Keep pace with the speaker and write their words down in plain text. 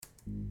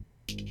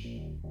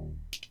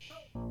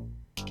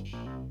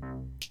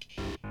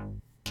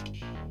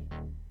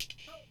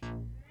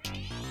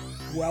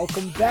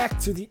Welcome back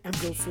to the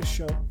Emperor Fish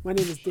Show. My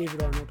name is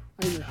David Arnold.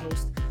 I am your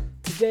host.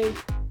 Today,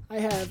 I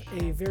have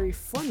a very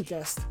fun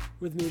guest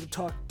with me to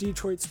talk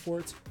Detroit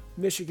sports,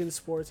 Michigan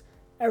sports,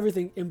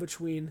 everything in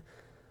between.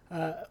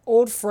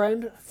 Old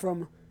friend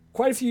from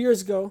quite a few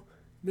years ago,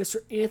 Mr.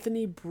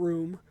 Anthony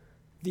Broome,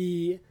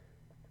 the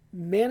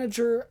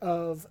manager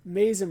of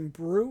Maize and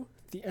Brew,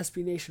 the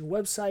SB Nation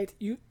website.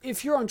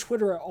 If you're on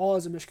Twitter at all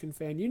as a Michigan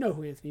fan, you know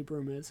who Anthony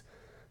Broome is.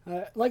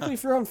 Likely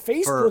if you're on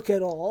Facebook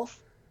at all.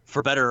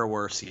 For better or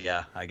worse,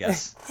 yeah, I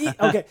guess.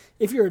 Okay,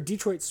 if you're a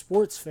Detroit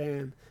sports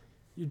fan,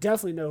 you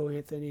definitely know who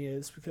Anthony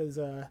is because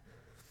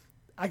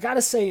I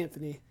gotta say,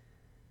 Anthony,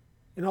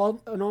 in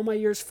all my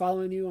years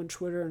following you on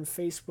Twitter and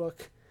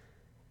Facebook,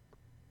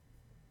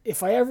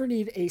 if I ever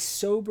need a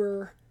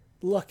sober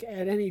look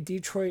at any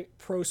Detroit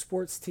pro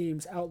sports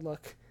team's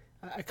outlook,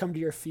 I come to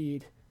your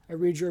feed. I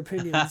read your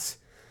opinions.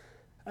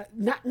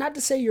 Not to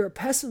say you're a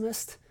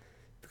pessimist,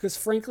 because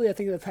frankly, I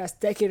think in the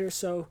past decade or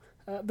so,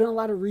 been a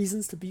lot of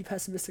reasons to be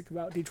pessimistic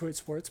about Detroit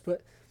sports,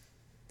 but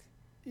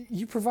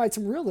you provide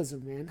some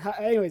realism, man.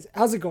 Anyways,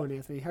 how's it going,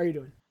 Anthony? How are you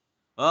doing?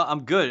 Well,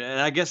 I'm good. And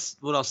I guess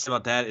what I'll say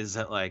about that is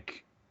that,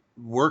 like,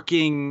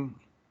 working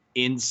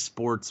in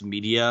sports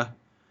media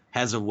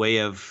has a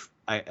way of,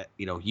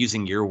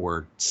 using your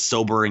word,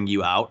 sobering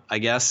you out, I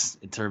guess,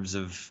 in terms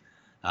of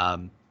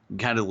kind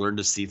of learn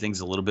to see things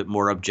a little bit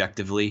more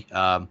objectively.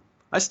 I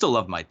still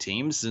love my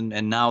teams.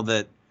 And now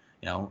that,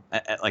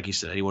 like you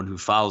said, anyone who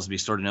follows me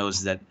sort of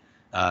knows that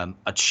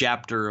a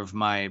chapter of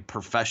my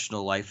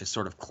professional life is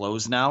sort of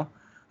closed now.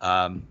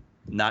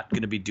 Not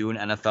going to be doing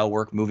NFL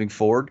work moving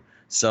forward.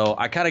 So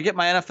I kind of get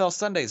my NFL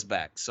Sundays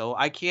back. So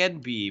I can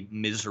be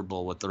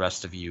miserable with the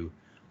rest of you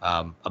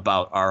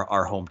about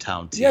our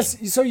hometown team.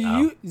 Yes, so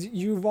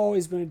you've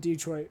always been a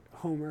Detroit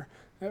homer.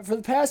 For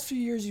the past few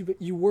years,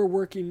 you were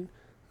working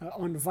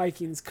on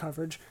Vikings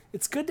coverage.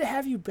 It's good to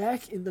have you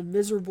back in the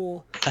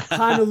miserable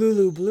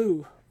Honolulu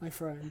blue, my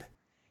friend.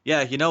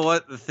 Yeah, you know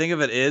what? The thing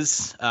of it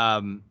is,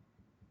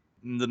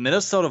 the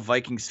Minnesota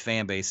Vikings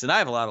fan base, and I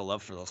have a lot of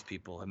love for those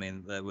people. I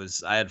mean,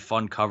 I had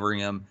fun covering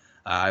them.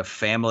 I have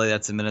family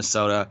that's in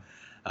Minnesota.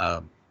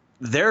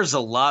 There's a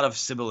lot of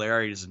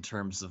similarities in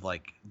terms of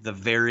like the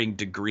varying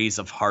degrees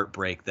of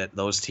heartbreak that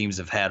those teams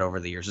have had over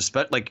the years.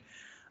 Especially, like,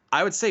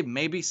 I would say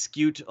maybe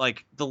skewed to,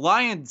 like, the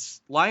Lions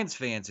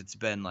fans. It's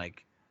been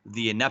like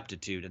the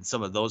ineptitude and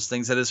some of those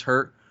things that has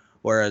hurt.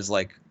 Whereas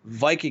like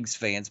Vikings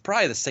fans,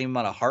 probably the same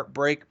amount of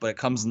heartbreak, but it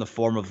comes in the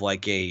form of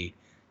like a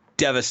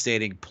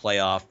devastating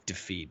playoff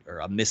defeat or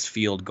a missed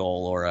field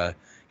goal or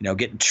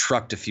getting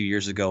trucked a few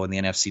years ago in the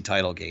NFC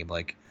title game.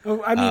 Like,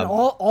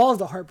 all of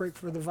the heartbreak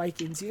for the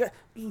Vikings. You got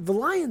the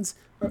Lions,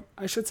 or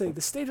I should say,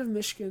 the state of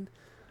Michigan,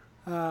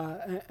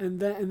 and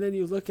then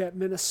you look at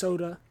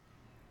Minnesota,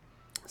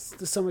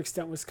 to some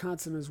extent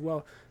Wisconsin as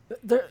well.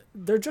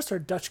 They're just our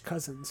Dutch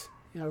cousins.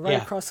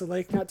 Across the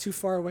lake, not too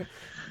far away.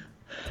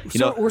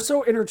 We're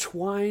so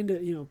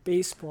intertwined.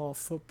 Baseball,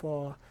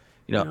 football,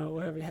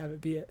 whatever you have it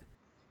be it.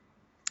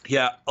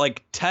 Yeah,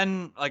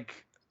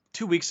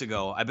 2 weeks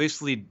ago, I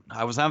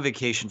was on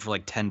vacation for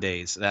like 10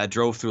 days. And I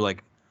drove through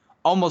like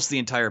almost the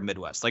entire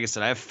Midwest. Like I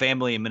said, I have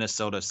family in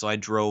Minnesota, so I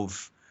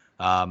drove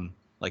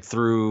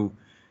through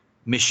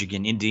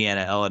Michigan,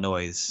 Indiana,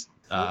 Illinois,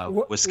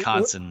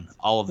 Wisconsin,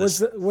 all of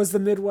this. Was the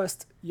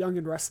Midwest young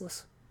and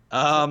restless?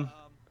 From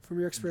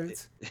your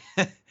experience?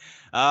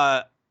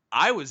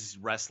 I was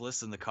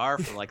restless in the car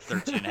for like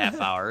 13 and a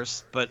half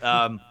hours. But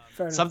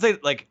something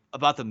like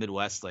about the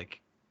Midwest,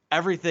 like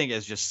everything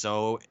is just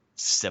so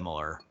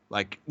similar.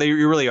 Like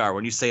you really are.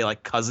 When you say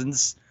like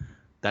cousins,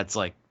 that's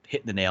like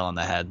hitting the nail on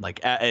the head.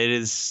 Like it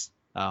is.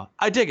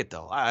 I dig it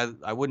though.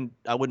 I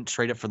wouldn't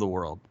trade it for the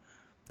world.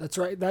 That's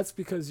right. That's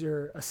because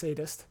you're a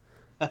sadist,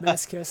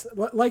 masochist,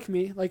 like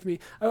me.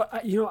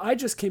 I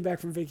just came back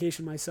from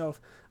vacation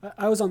myself.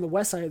 I was on the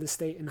west side of the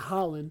state in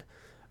Holland,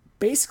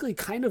 basically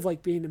kind of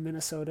like being in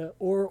Minnesota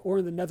or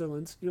in the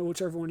Netherlands.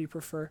 Whichever one you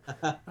prefer.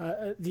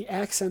 The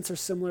accents are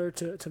similar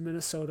to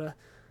Minnesota.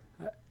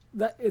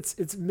 That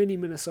it's mini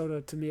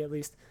Minnesota to me, at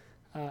least.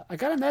 I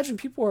gotta imagine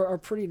people are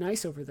pretty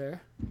nice over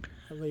there,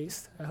 at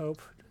least I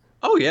hope.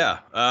 Oh yeah,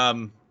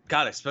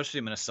 God, especially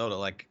in Minnesota.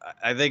 Like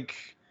I think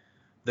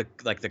the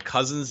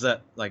cousins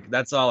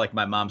that's all like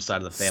my mom's side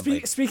of the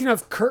family. Speaking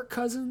of Kirk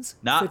Cousins,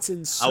 fits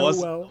in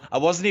well. I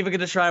wasn't even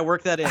gonna try to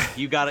work that in.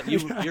 You got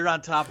it. You're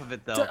on top of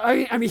it though.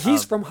 I mean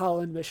he's from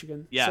Holland,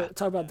 Michigan. Yeah. So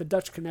talk about the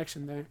Dutch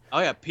connection there.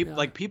 Oh yeah,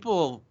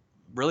 people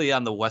really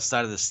on the west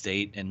side of the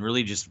state, and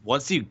really just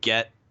once you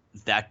get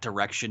that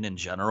direction in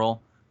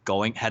general,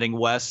 heading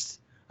west.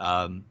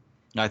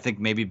 I think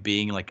maybe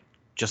being like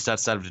just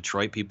outside of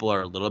Detroit, people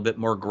are a little bit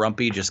more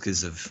grumpy just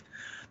because of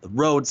the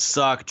roads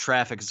suck,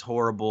 traffic is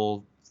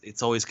horrible,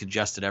 it's always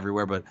congested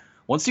everywhere. But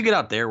once you get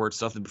out there where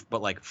it's nothing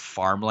but like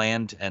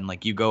farmland and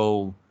like you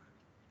go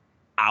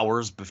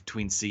hours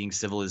between seeing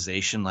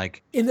civilization,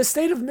 like in the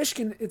state of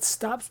Michigan, it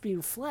stops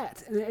being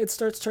flat and it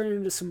starts turning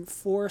into some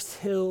forest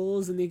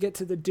hills, and you get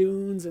to the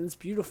dunes, and it's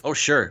beautiful. Oh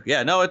sure,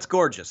 yeah, no, it's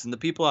gorgeous, and the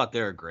people out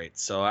there are great.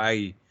 So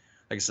like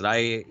I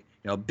said,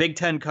 Big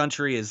Ten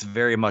country is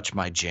very much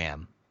my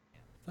jam.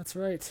 That's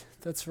right.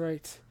 That's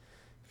right.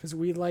 Because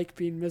we like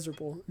being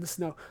miserable in the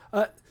snow.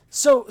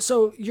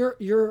 So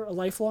you're a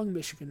lifelong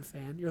Michigan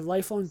fan. You're a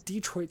lifelong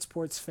Detroit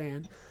sports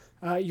fan.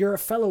 You're a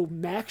fellow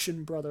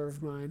Maction brother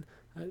of mine.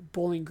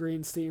 Bowling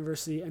Green State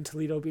University and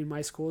Toledo being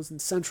my schools, and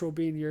Central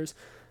being yours.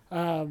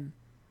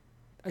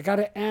 I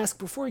gotta ask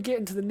before we get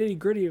into the nitty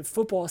gritty of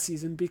football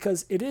season,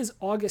 because it is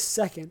August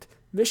 2nd.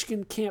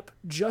 Michigan camp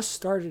just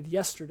started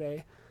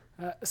yesterday.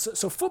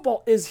 So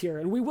football is here,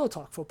 and we will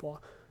talk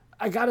football.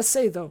 I gotta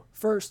say though,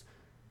 first,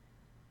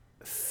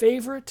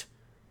 favorite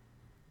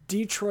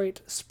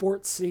Detroit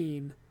sports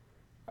scene,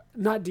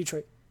 not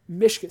Detroit,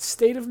 Michigan,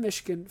 state of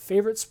Michigan,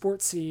 favorite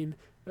sports scene,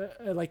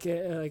 like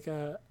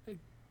a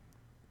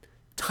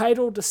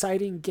title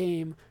deciding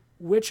game.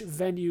 Which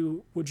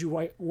venue would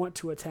you want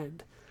to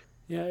attend?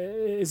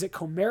 Is it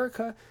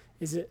Comerica?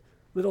 Is it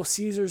Little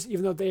Caesars?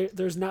 Even though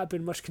there's not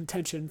been much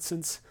contention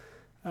since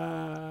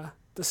the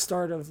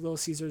start of Little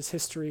Caesars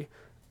history.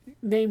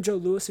 Name Joe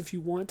Louis if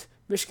you want.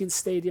 Michigan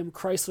Stadium,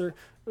 Chrysler.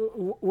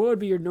 What would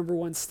be your number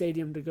one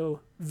stadium to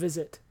go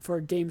visit for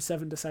a Game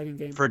 7 deciding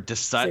game?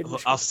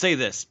 I'll say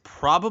this.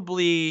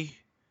 Probably,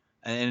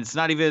 and it's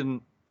not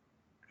even,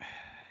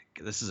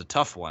 this is a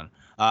tough one.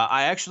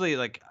 I actually,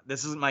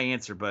 this isn't my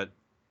answer, but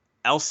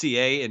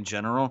LCA in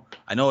general,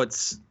 I know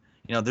it's,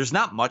 there's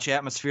not much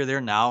atmosphere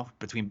there now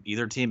between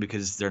either team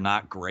because they're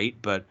not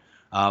great. But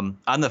on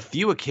the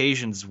few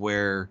occasions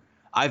where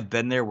I've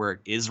been there where it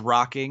is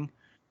rocking,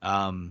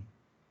 it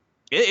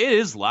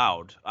is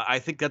loud. I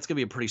think that's going to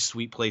be a pretty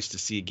sweet place to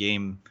see a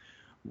game.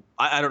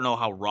 I don't know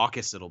how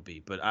raucous it'll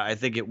be, but I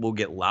think it will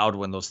get loud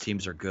when those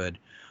teams are good.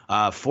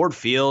 Ford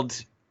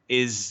Field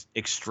is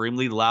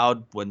extremely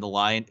loud when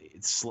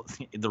it's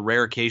the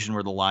rare occasion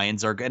where the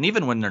Lions are good. And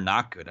even when they're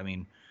not good. I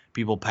mean,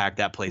 people pack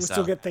that place out.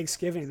 We'll still get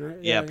Thanksgiving, right?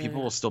 Yeah,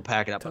 people will still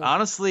pack it up. But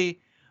honestly,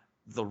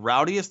 the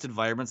rowdiest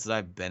environments that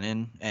I've been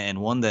in, and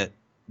one that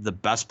the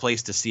best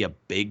place to see a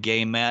big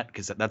game at,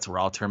 because that's a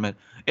raw tournament,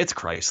 it's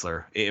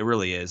Chrysler. It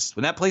really is.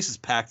 When that place is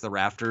packed to the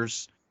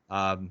rafters,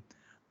 I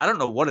don't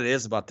know what it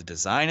is about the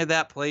design of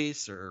that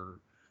place, or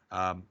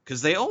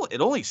because it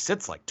only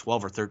sits like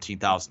 12 or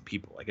 13,000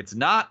 people. Like it's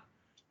not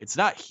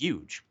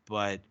huge,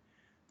 but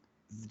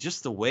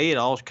just the way it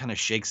all kind of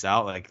shakes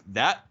out, like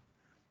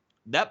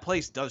that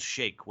place does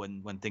shake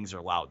when things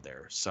are loud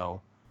there.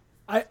 So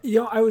I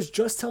was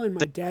just telling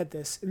my dad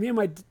this. Me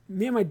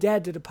and my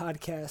dad did a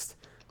podcast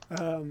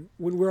when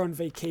we were on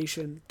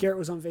vacation. Garrett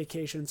was on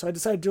vacation, so I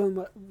decided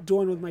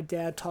doing with my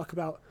dad, talk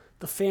about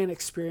the fan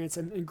experience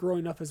and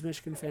growing up as a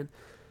Michigan fan.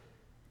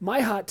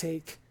 My hot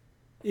take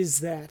is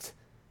that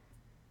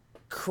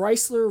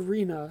Chrysler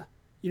Arena,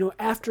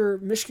 after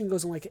Michigan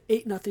goes on like an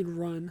 8-0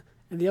 run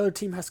and the other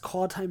team has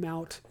called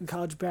timeout in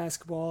college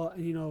basketball,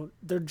 and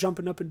they're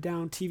jumping up and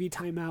down, TV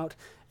timeout,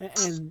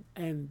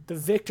 and the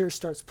victor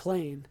starts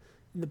playing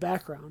in the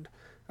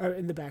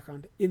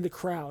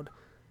crowd.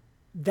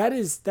 That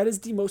is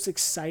the most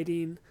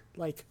exciting,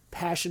 like,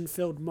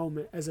 passion-filled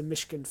moment as a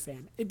Michigan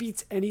fan. It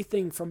beats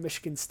anything from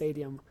Michigan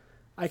Stadium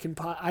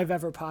I've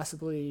ever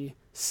possibly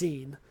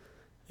seen.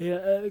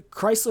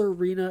 Chrysler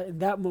Arena in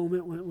that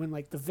moment when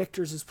like the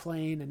Victors is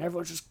playing and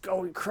everyone's just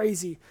going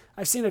crazy.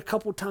 I've seen it a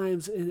couple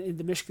times in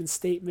the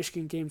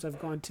Michigan games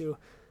I've gone to.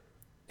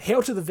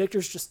 Hail to the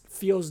Victors just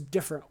feels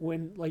different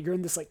when like you're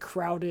in this like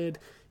crowded,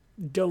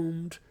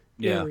 domed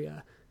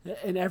area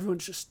and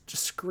everyone's just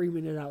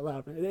screaming it out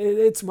loud.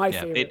 It's my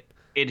favorite.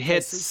 It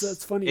hits.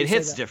 It's funny. It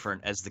hits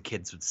different, as the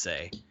kids would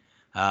say.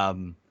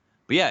 But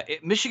yeah,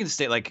 Michigan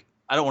State, like,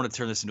 I don't want to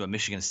turn this into a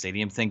Michigan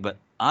Stadium thing, but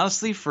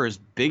honestly, for as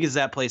big as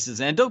that place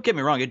is, and don't get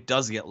me wrong, it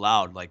does get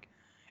loud. Like,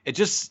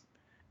 it's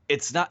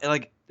not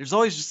like there's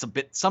always just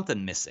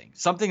something missing.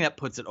 Something that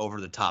puts it over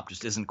the top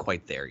just isn't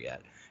quite there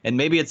yet. And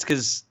maybe it's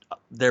because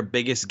their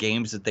biggest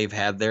games that they've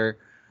had there,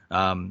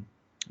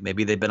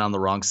 maybe they've been on the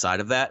wrong side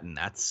of that, and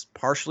that's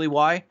partially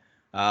why.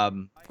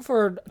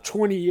 For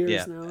 20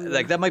 years now.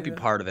 Like that might be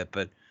part of it,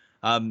 but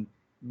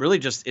really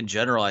just in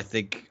general,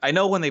 I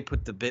know when they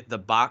put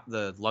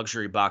the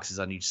luxury boxes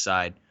on each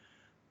side,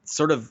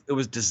 sort of it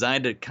was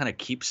designed to kind of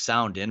keep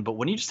sound in, but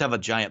when you just have a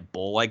giant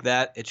bowl like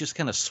that, it just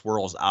kind of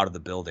swirls out of the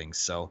building.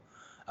 So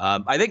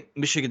I think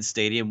Michigan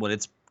Stadium, when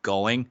it's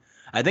going,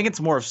 I think it's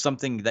more of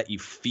something that you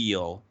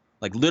feel,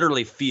 like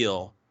literally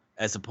feel,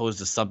 as opposed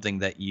to something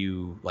that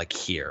you like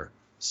hear.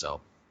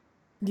 So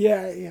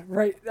yeah,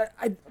 right.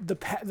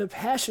 The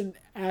passion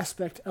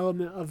aspect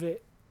element of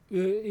it,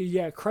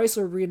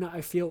 Chrysler Arena,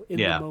 I feel in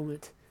the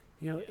moment,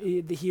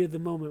 the heat of the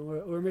moment,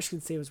 where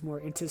Michigan State was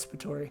more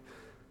anticipatory.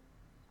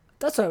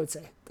 That's what I would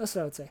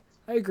say.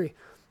 I agree.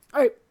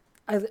 All right,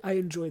 I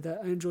enjoyed that.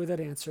 I enjoyed that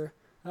answer.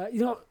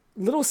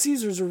 Little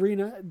Caesars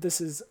Arena.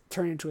 This is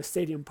turning into a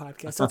stadium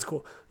podcast. That's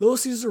cool. Little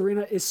Caesars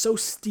Arena is so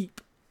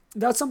steep.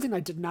 That's something I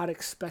did not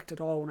expect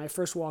at all when I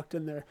first walked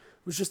in there.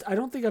 It was just, I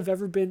don't think I've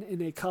ever been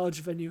in a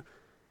college venue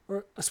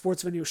or a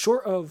sports venue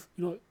short of,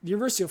 the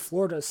University of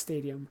Florida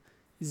stadium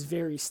is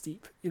very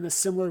steep in a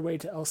similar way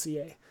to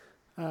LCA.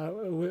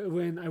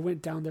 When I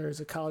went down there as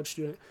a college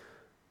student,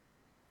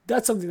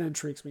 that's something that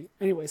intrigues me.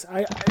 Anyways,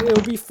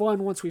 it'll be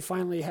fun once we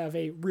finally have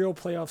a real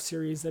playoff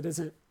series that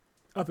isn't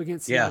up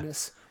against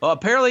Giannis. Well,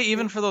 apparently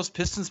even for those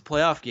Pistons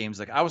playoff games,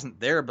 like I wasn't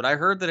there, but I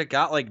heard that it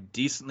got like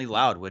decently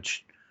loud,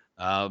 which,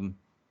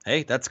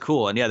 hey, that's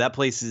cool. And yeah, that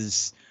place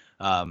is,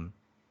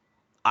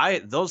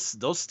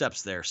 those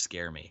steps there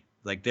scare me.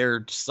 Like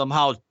they're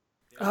somehow.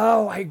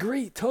 Oh, I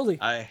agree totally.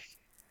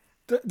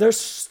 They're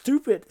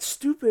stupid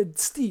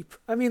steep.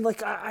 I mean,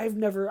 like I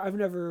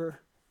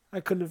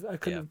couldn't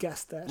have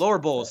guessed that. Lower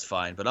bowl is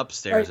fine, but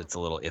upstairs it's a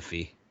little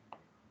iffy.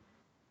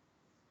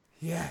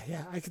 Yeah,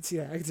 I can see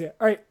that.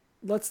 All right,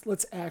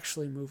 let's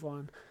actually move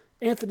on.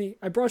 Anthony,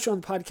 I brought you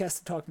on the podcast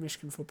to talk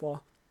Michigan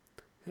football,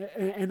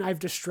 and I've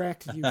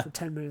distracted you for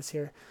 10 minutes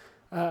here.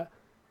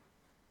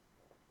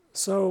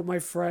 So, my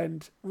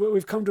friend,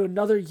 we've come to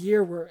another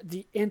year where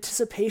the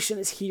anticipation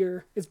is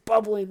here. It's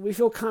bubbling. We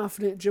feel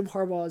confident. Jim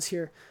Harbaugh is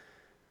here.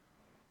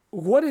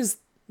 What is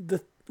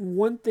the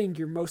one thing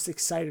you're most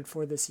excited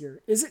for this year?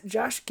 Is it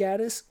Josh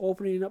Gaddis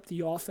opening up the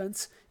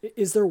offense?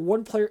 Is there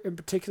one player in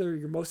particular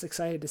you're most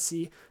excited to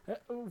see?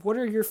 What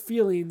are your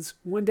feelings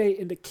one day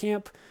into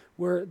camp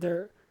where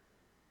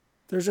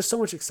there's just so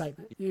much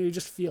excitement? You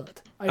just feel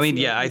it.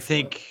 I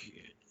think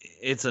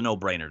it's a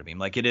no-brainer to me.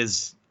 Like it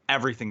is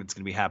everything that's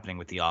going to be happening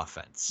with the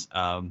offense.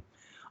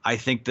 I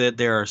think that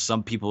there are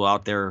some people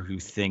out there who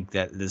think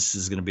that this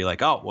is going to be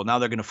like, oh, well, now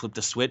they're going to flip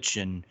the switch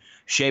and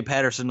Shea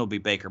Patterson will be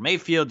Baker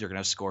Mayfield. You're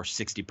going to score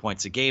 60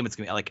 points a game. It's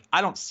going to be like,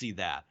 I don't see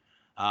that.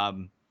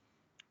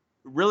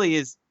 Really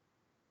is.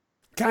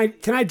 Can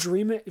I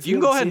dream it? If you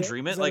can go ahead and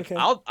dream it. Like okay?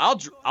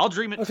 I'll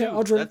dream it too.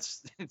 I'll dream.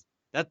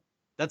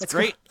 That's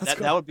great.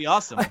 That would be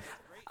awesome.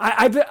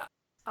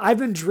 I've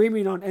been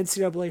dreaming on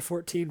NCAA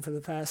 14 for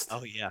the past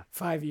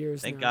 5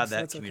 years. Thank God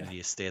that community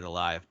has stayed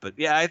alive. But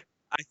yeah, I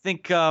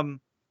think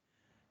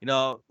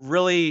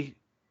really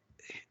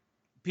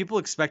people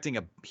expecting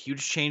a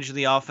huge change in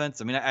the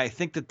offense. I mean, I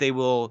think that they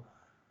will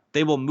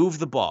move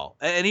the ball.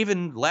 And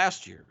even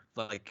last year,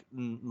 like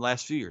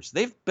last few years,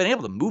 they've been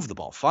able to move the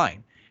ball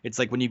fine. It's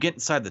like when you get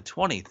inside the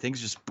 20, things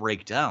just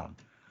break down.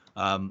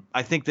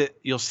 I think that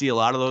you'll see a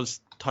lot of those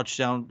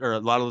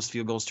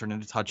field goals turn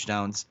into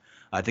touchdowns.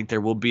 I think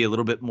there will be a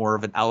little bit more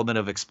of an element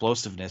of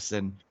explosiveness,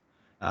 and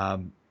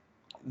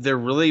they're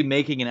really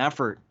making an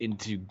effort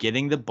into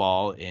getting the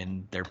ball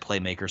in their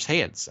playmakers'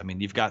 hands. I mean,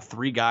 you've got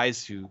three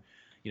guys who,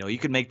 you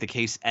could make the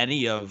case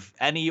any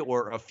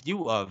or a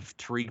few of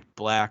Tariq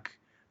Black,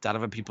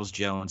 Donovan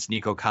Peoples-Jones,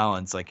 Nico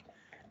Collins, like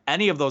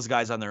any of those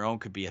guys on their own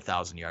could be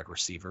 1,000-yard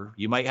receiver.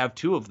 You might have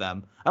two of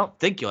them. I don't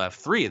think you'll have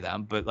three of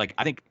them, but like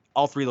I think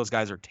all three of those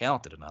guys are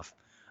talented enough.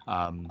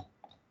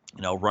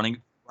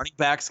 Running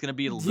back's going to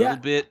be a little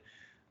bit.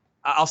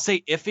 I'll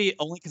say iffy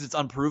only because it's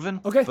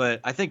unproven. Okay. But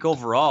I think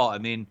overall, I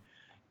mean,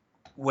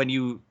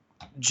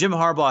 Jim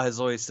Harbaugh has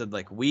always said,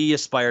 like, we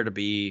aspire to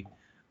be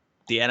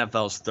the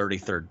NFL's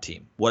 33rd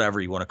team, whatever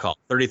you want to call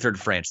it, 33rd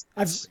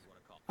franchise.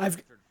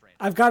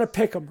 I've got to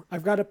pick them.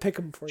 I've got to pick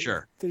them for you.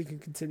 Sure. So you can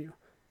continue.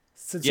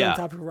 Since you're on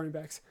topic of running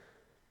backs.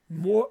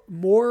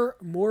 More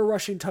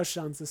rushing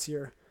touchdowns this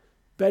year.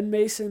 Ben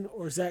Mason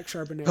or Zach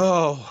Charbonnet?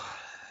 Oh,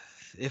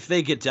 if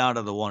they get down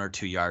to the 1 or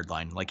 2 yard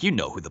line, like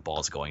who the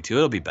ball's going to.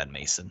 It'll be Ben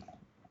Mason.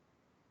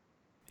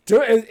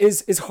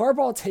 Is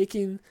Harbaugh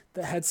taking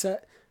the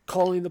headset,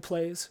 calling the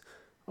plays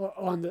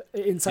on the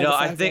inside?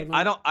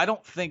 I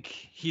don't think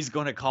he's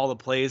going to call the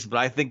plays, but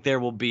I think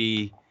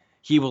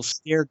he will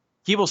stare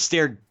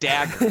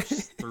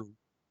daggers through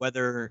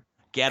whether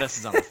Gaddis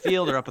is on the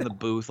field or up in the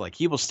booth. Like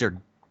he will stare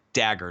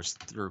daggers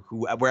through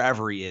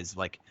wherever he is.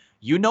 Like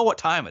what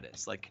time it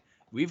is. Like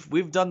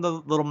we've done the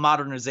little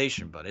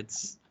modernization, but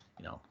it's.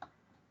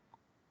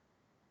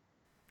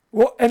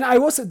 Well, and I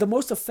will say the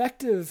most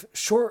effective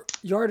short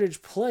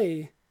yardage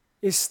play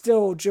is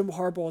still Jim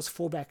Harbaugh's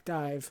fullback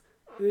dive.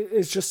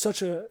 It's just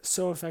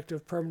so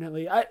effective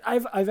permanently.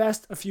 I've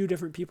asked a few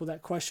different people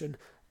that question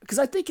because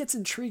I think it's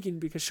intriguing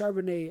because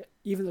Charbonnet,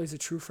 even though he's a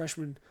true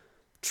freshman,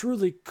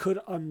 truly could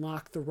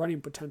unlock the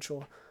running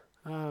potential.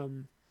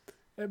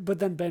 But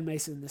then Ben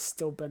Mason is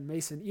still Ben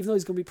Mason, even though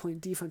he's going to be playing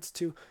defense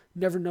too.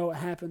 Never know what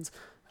happens.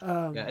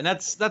 And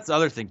that's the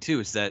other thing too,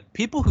 is that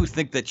people who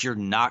think that you're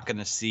not going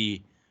to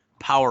see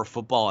power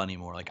football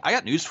anymore, like I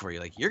got news for you,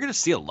 like you're going to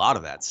see a lot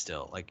of that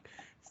still. Like,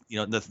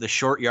 the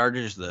short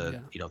yardage,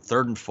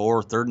 3rd and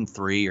 4, 3rd and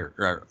 3,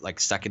 or like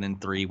 2nd and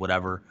 3,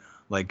 whatever.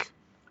 Like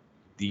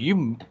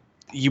you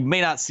may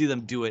not see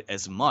them do it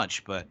as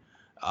much, but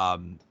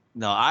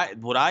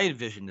what I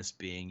envision this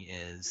being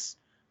is,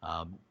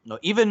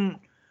 even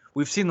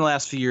we've seen the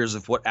last few years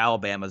of what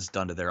Alabama's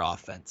done to their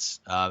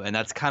offense, and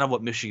that's kind of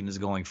what Michigan is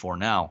going for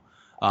now.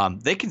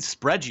 They can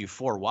spread you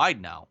 4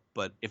 wide now,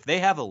 but if they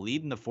have a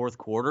lead in the fourth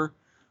quarter,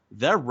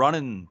 they're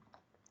running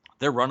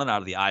out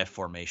of the I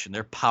formation.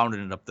 They're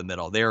pounding it up the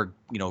middle. They're,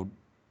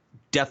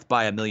 death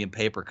by a million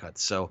paper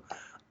cuts. So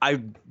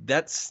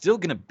that's still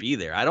going to be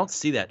there. I don't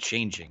see that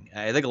changing.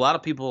 I think a lot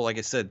of people, like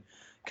I said,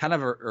 kind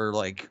of are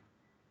like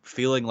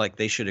feeling like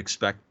they should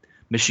expect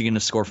Michigan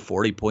to score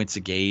 40 points a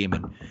game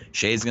and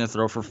Shea's going to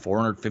throw for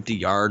 450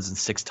 yards and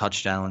 6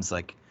 touchdowns.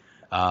 Like,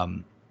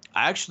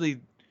 I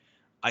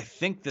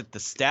think that the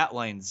stat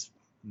lines,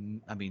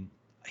 I mean,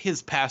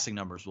 his passing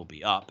numbers will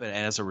be up, and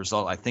as a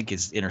result, I think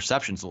his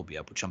interceptions will be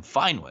up, which I'm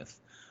fine with.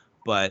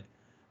 But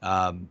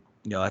at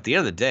the end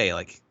of the day,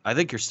 like I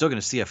think you're still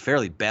going to see a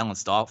fairly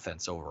balanced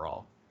offense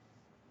overall.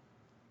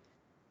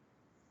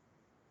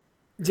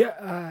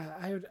 Yeah,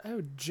 I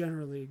would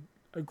generally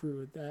agree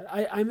with that.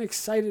 I'm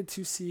excited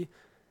to see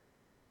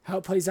how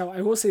it plays out.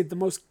 I will say the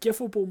most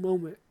gifable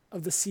moment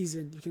of the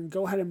season, you can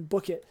go ahead and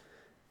book it.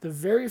 The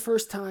very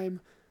first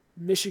time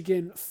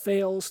Michigan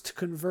fails to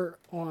convert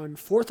on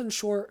 4th and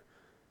short,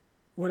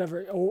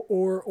 whatever,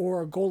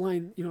 or a goal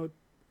line,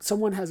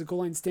 someone has a goal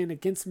line stand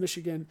against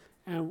Michigan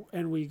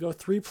and we go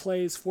 4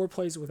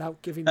 plays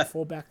without giving the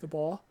fullback the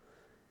ball.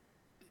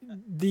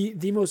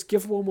 The most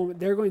giftable moment,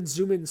 they're going to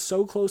zoom in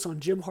so close on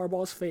Jim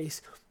Harbaugh's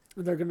face,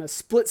 and they're going to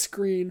split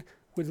screen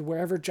with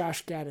wherever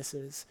Josh Gaddis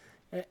is.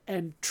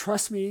 And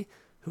trust me,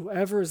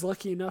 whoever is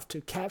lucky enough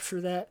to capture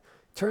that,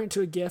 turn it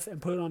into a GIF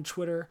and put it on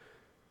Twitter,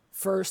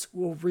 first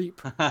will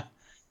reap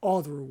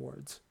all the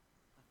rewards.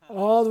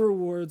 All the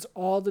rewards,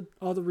 all the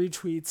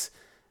retweets.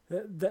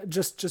 That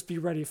just be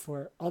ready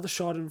for it. All the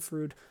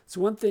Schadenfreude.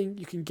 So one thing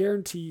you can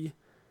guarantee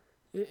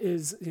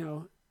is,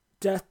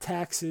 death,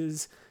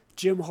 taxes,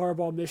 Jim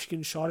Harbaugh,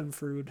 Michigan,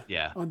 Schadenfreude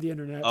on the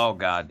internet. Oh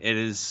God, it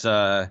is.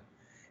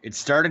 It's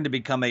starting to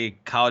become a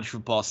college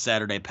football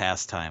Saturday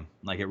pastime.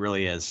 Like it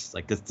really is.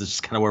 Like this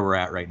is kind of where we're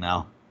at right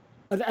now.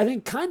 I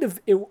think kind of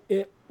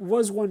it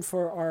was one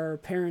for our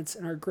parents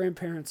and our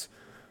grandparents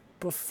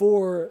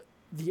before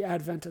the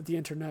advent of the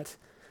internet,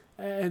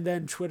 and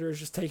then Twitter is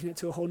just taking it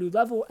to a whole new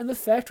level. And the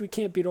fact we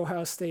can't beat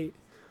Ohio State,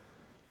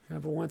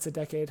 but once a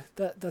decade,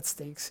 that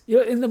stinks.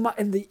 In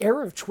the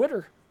era of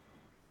Twitter,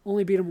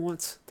 only beat them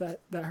once. That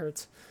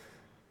hurts.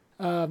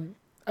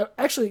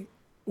 Actually,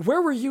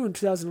 where were you in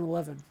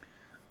 2011?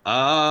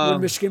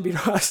 When Michigan beat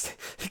Ohio State?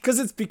 Because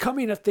it's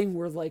becoming a thing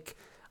where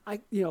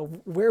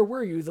where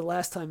were you the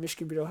last time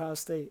Michigan beat Ohio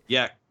State?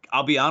 Yeah,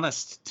 I'll be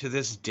honest. To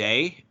this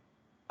day,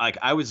 like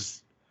I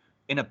was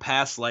in a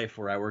past life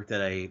where I worked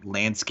at a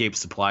landscape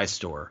supply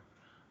store.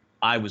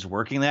 I was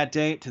working that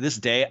day. To this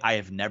day, I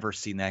have never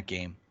seen that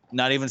game.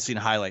 Not even seen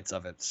highlights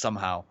of it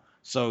somehow.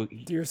 So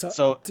do yourself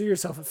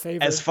a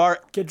favor.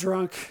 Get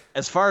drunk.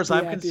 As far as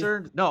I'm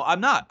concerned, no, I'm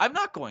not. I'm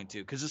not going to,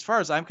 because as far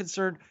as I'm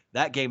concerned,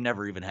 that game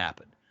never even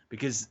happened.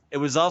 Because it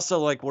was also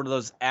like one of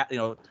those,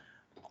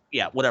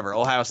 whatever.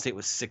 Ohio State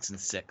was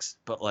 6-6,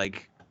 but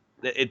like,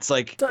 it's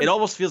like it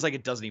almost feels like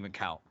it doesn't even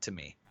count to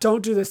me.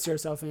 Don't do this to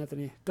yourself,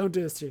 Anthony. Don't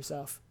do this to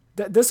yourself.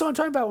 This is what I'm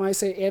talking about when I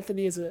say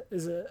Anthony is a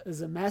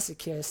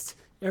masochist.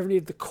 You ever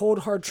need the cold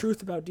hard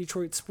truth about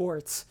Detroit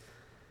sports?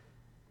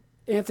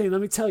 Anthony,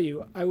 let me tell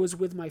you, I was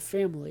with my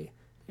family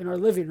in our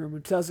living room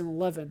in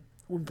 2011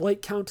 when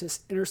Blake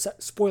Countess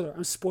spoiler,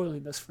 I'm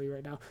spoiling this for you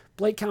right now.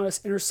 Blake Countess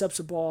intercepts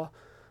a ball,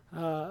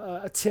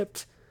 a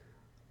tipped,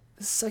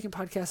 this is the second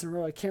podcast in a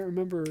row, I can't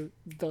remember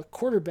the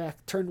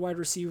quarterback turned wide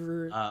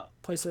receiver,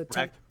 place at the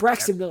time.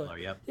 Braxton Miller.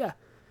 Yep. Yeah.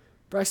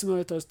 Braxton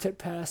Miller throws tip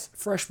pass,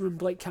 freshman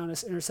Blake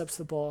Countess intercepts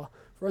the ball,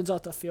 runs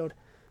off the field.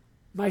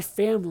 My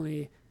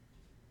family,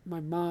 my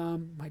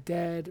mom, my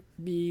dad,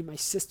 me, my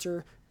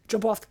sister,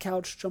 jump off the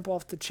couch, jump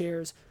off the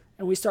chairs,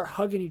 and we start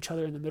hugging each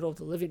other in the middle of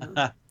the living room.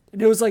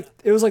 And it was like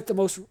the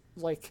most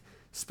like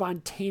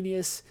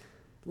spontaneous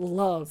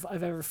love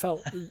I've ever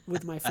felt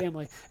with my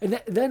family.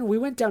 And then we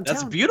went downtown.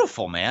 That's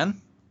beautiful,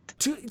 man.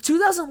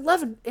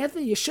 2011,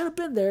 Anthony, you should have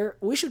been there.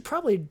 We should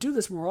probably do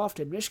this more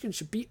often. Michigan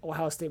should beat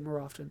Ohio State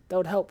more often. That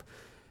would help.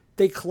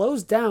 They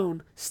closed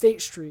down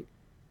State Street,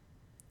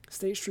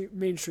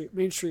 Main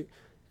Street.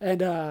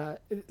 And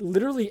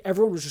literally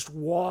everyone was just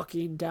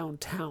walking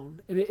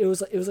downtown. And it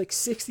was like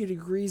 60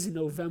 degrees in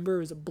November. It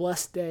was a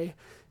blessed day.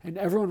 And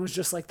everyone was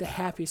just like the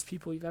happiest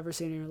people you've ever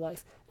seen in your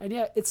life. And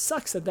yeah, it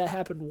sucks that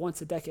happened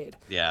once a decade.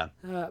 Yeah.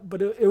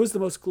 But it was the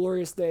most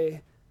glorious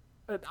day.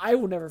 I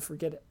will never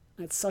forget it.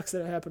 It sucks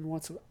that it happened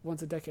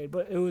once a decade.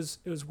 But it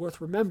was worth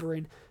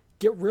remembering.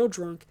 Get real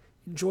drunk.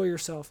 Enjoy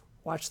yourself.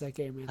 Watch that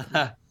game,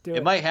 Anthony.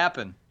 It might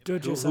happen. Do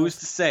it yourself. Who's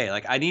to say?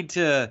 Like, I need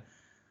to...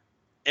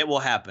 It will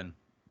happen.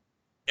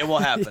 It will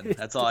happen.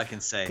 That's all I can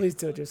say. Please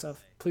do it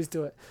yourself. Please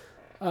do it.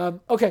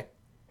 Okay.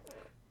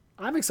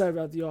 I'm excited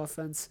about the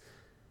offense.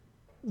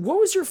 What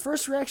was your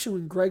first reaction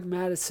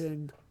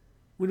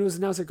when it was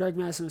announced that Greg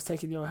Madison was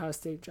taking the Ohio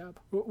State job?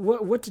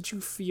 What did you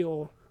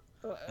feel?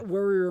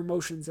 Where were your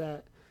emotions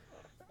at?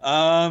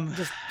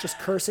 Just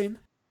cursing?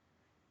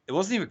 It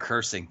wasn't even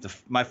cursing.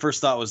 My first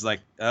thought was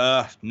like,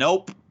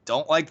 nope,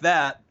 don't like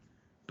that.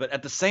 But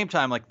at the same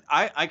time, like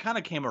I kind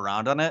of came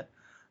around on it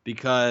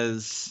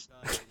because...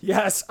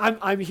 Yes,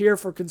 I'm here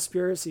for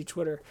conspiracy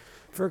Twitter.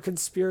 For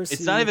conspiracy.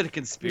 It's not even a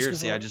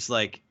conspiracy. I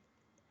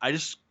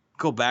just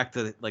go back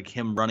to like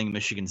him running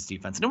Michigan's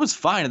defense, and it was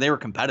fine, and they were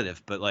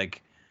competitive. But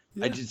like,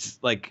 yeah. I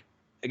just like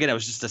again, it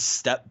was just a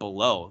step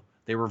below.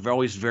 They were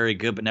always very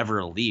good, but never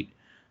elite.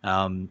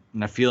 And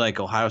I feel like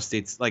Ohio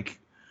State's like,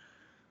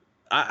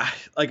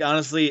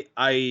 honestly,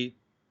 I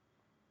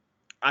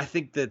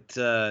think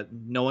that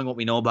knowing what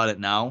we know about it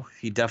now,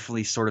 he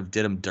definitely sort of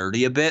did him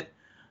dirty a bit.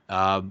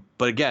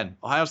 But again,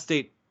 Ohio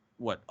State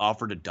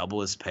offered to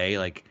double his pay.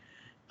 Like,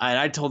 and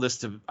I told this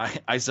to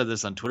I said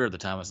this on Twitter at the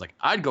time. I was like,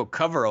 I'd go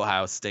cover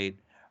Ohio State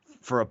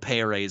for a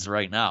pay raise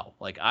right now.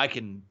 Like, I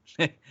can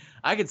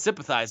I can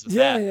sympathize with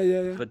that.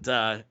 Yeah.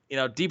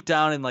 But deep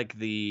down in like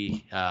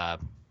the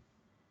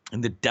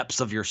in the depths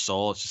of your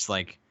soul, it's just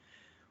like,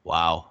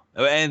 wow.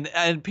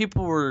 And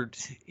people were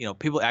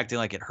people acting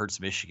like it hurts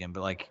Michigan,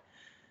 but like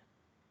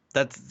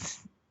that's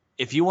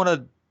if you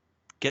want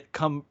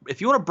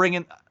to bring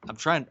in,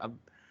 I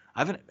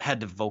haven't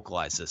had to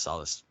vocalize all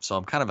this, so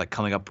I'm kind of like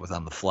coming up with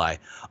on the fly.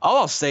 All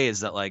I'll say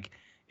is that like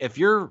if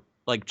you're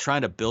like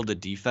trying to build a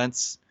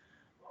defense,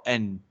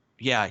 and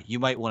yeah, you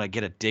might want to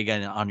get a dig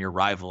on your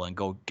rival and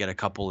go get a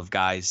couple of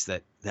guys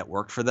that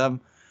work for them,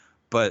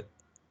 but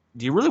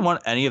do you really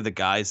want any of the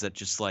guys that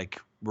just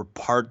like were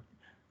part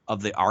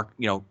of the arc,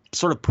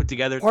 sort of put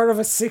together? Part of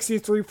a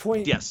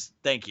 63-point. Yes,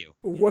 thank you.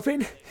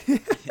 Whooping.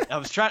 I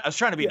was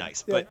trying to be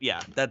nice, but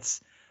yeah,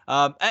 that's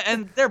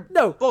and they're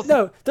both.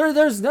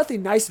 There's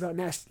nothing nice about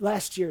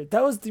last year.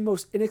 That was the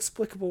most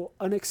inexplicable,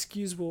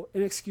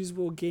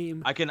 inexcusable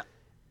game. I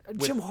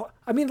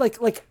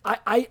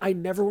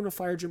never want to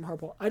fire Jim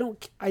Harbaugh.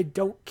 I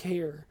don't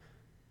care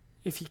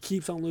if he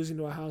keeps on losing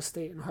to Ohio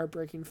State in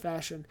heartbreaking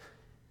fashion.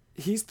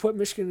 He's put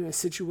Michigan in a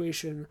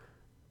situation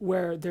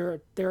where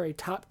they're a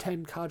top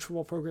 10 college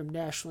football program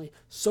nationally,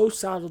 so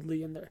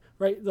solidly in there,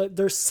 right?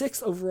 They're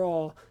 6th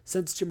overall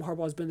since Jim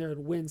Harbaugh has been there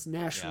and wins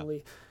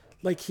nationally. Yeah.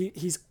 Like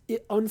he's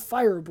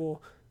unfireable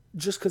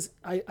just because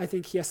I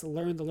think he has to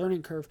learn the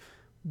learning curve.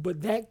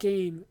 But that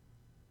game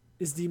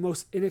is the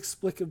most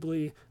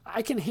inexplicably,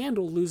 I can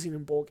handle losing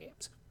in bowl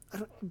games.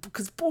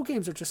 Because bowl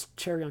games are just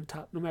cherry on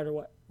top, no matter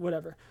what,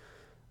 whatever.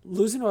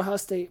 Losing to Ohio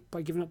State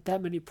by giving up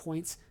that many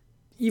points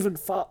even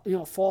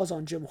falls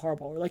on Jim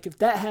Harbaugh. Like if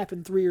that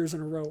happened 3 years in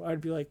a row,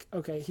 I'd be like,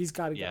 okay, he's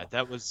got to go. Yeah,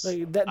 that was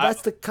like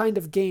that's the kind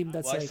of game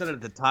that's. Well, I said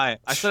at the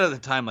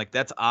time, like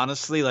that's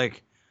honestly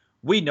like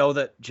we know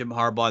that Jim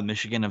Harbaugh and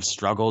Michigan have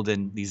struggled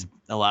in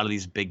a lot of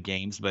these big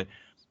games, but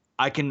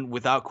I can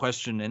without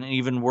question, and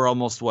even we're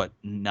almost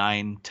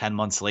 9-10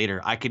 months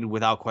later, I can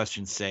without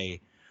question say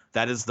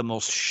that is the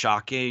most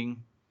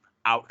shocking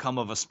outcome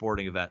of a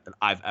sporting event that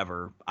I've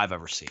ever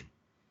seen.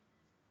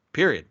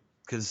 Period.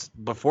 Because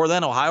before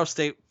then, Ohio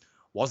State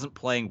wasn't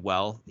playing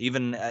well.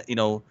 Even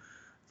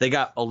they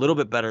got a little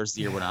bit better as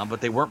the year went on,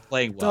 but they weren't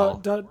playing well.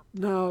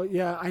 No,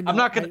 yeah, I know. I'm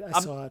not gonna.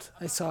 I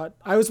saw it.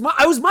 I was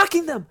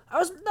mocking them.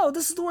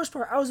 This is the worst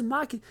part. I was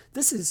mocking.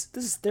 This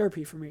is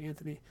therapy for me,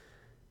 Anthony.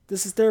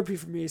 This is therapy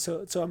for me.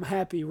 So I'm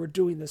happy we're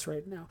doing this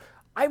right now.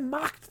 I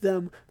mocked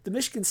them the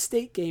Michigan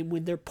State game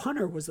when their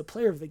punter was the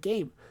player of the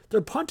game.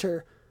 Their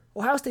punter,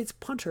 Ohio State's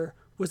punter,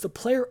 was the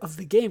player of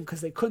the game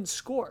because they couldn't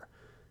score.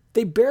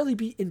 They barely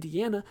beat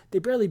Indiana. They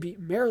barely beat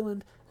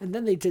Maryland, and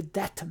then they did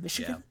that to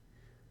Michigan.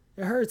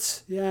 Yeah. It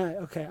hurts. Yeah.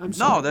 Okay. I'm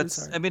sorry. No, I'm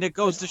sorry. I mean, it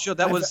goes to show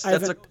that was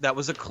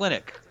a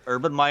clinic.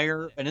 Urban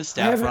Meyer and his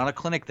staff were on a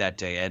clinic that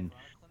day,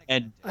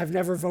 and I've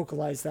never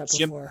vocalized that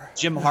before.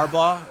 Jim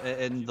Harbaugh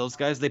and those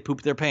guys, they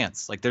pooped their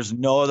pants. Like there's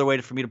no other way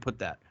for me to put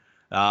that.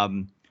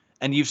 And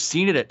you've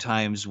seen it at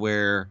times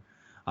where,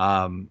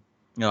 I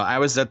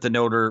was at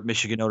the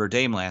Michigan Notre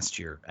Dame last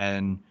year,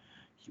 and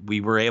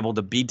we were able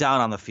to be down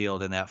on the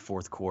field in that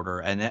fourth quarter.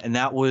 And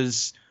that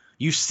was,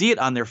 you see it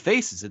on their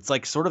faces. It's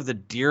like sort of the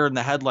deer in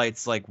the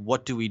headlights, like,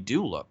 what do we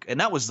do look?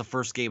 And that was the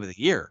first game of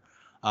the year.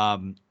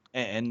 And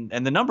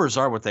the numbers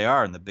are what they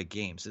are in the big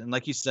games. And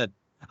like you said,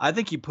 I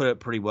think you put it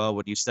pretty well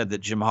when you said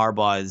that Jim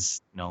Harbaugh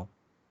is,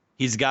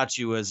 he's got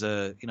you as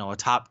a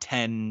top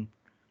 10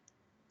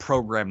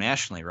 program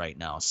nationally right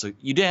now. So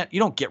you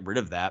don't get rid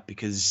of that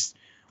because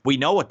we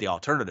know what the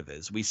alternative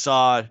is. We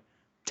saw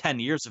 10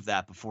 years of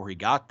that before he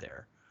got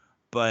there.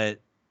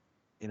 But,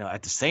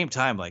 at the same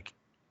time, like,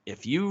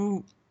 if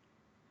you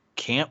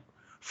can't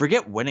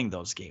forget winning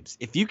those games,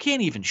 if you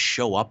can't even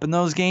show up in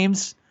those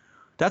games,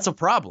 that's a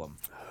problem.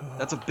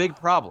 That's a big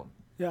problem.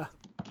 Yeah.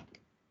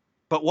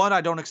 But one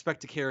I don't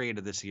expect to carry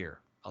into this year.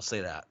 I'll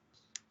say that.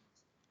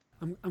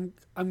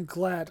 I'm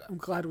glad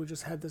we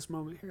just had this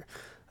moment here.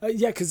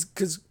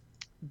 Because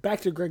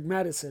back to Greg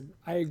Mattison,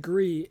 I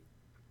agree.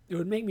 It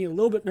would make me a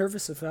little bit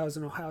nervous if I was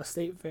an Ohio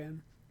State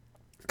fan,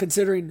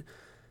 considering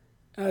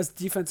as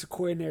defensive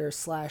coordinator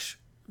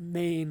 /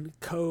 main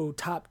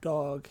top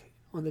dog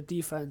on the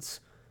defense,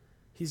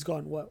 he's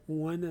gone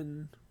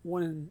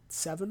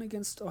 1-7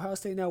 against Ohio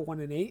State now,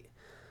 1-8.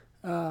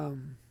 I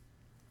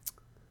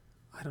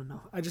don't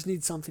know. I just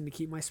need something to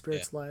keep my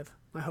spirits alive,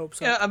 my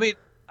hopes up. Yeah, I mean,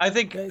 I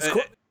think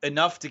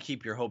enough to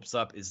keep your hopes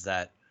up is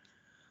that,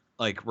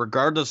 like,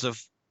 regardless of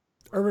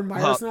Urban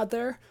Meyer's not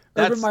there.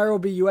 Urban Meyer will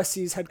be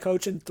USC's head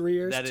coach in 3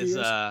 years. That is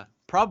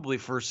probably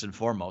first and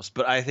foremost.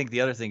 But I think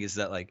the other thing is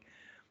that, like,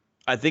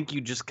 I think you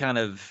just kind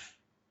of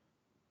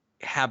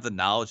have the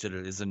knowledge that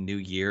it is a new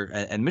year,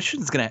 and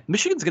Michigan's gonna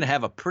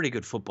have a pretty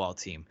good football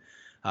team,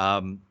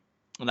 and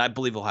I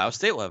believe Ohio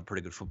State will have a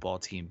pretty good football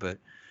team. But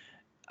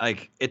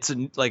like,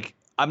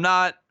 I'm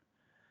not.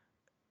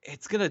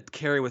 It's gonna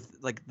carry with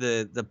like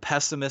the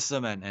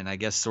pessimism and I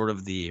guess sort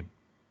of the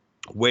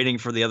waiting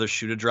for the other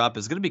shoe to drop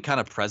is going to be kind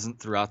of present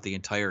throughout the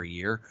entire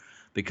year,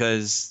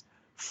 because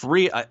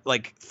three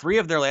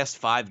of their last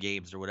 5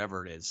 games or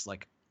whatever it is,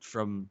 like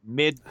from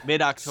mid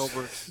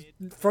October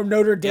from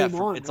Notre yeah, Dame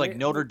on, it's right? like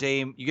Notre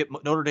Dame. You get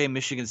Notre Dame,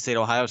 Michigan State,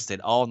 Ohio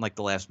State, all in like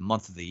the last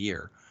month of the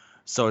year.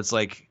 So it's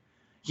like,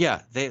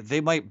 yeah, they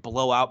might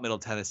blow out Middle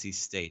Tennessee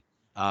State,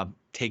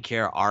 take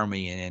care of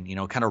Army,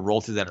 and kind of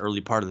roll through that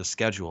early part of the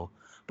schedule.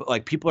 But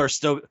like people are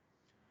still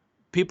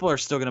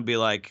going to be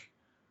like,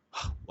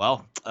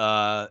 well,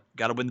 got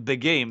to win the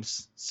big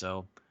games.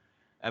 So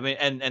I mean,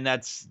 and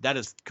that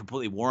is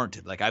completely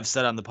warranted. Like I've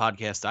said on the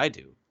podcast, I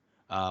do.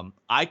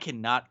 I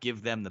cannot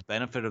give them the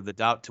benefit of the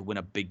doubt to win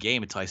a big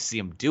game until I see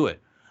them do it.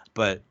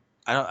 But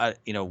I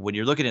don't, when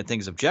you're looking at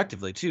things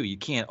objectively too, you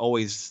can't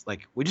always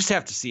we just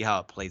have to see how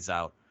it plays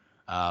out.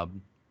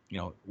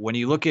 When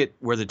you look at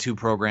where the two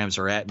programs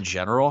are at in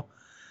general,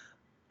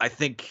 I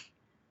think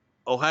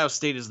Ohio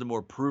State is the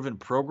more proven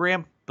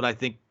program, but I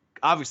think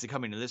obviously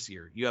coming to this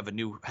year, you have a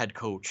new head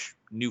coach,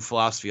 new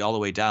philosophy all the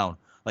way down.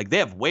 Like they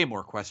have way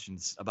more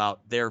questions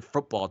about their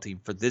football team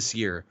for this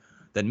year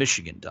than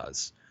Michigan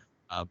does.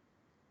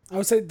 I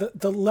would say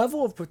the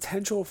level of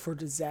potential for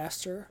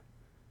disaster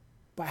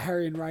by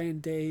Harry and Ryan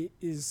Day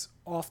is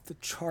off the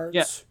charts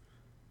Yeah.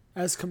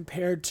 as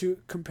compared to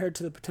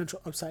the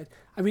potential upside.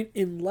 I mean,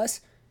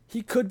 unless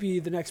he could be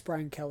the next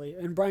Brian Kelly,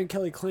 and Brian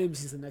Kelly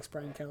claims he's the next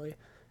Brian Kelly,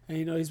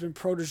 and he's been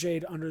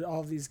protéged under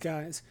all of these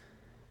guys.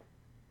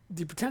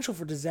 The potential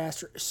for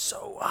disaster is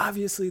so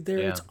obviously there.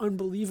 Yeah. It's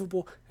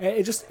unbelievable.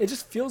 It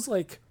just feels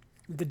like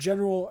the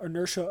general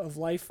inertia of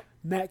life.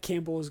 Matt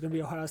Campbell is going to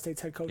be Ohio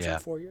State's head coach Yeah. in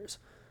 4 years,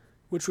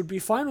 which would be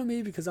fine with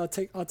me because I'll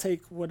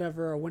take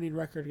whatever a winning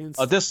record against.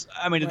 At this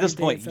Ryan point, Day, you if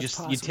that's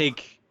you possible.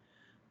 take,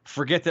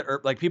 forget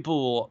that. Like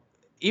people will,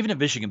 even if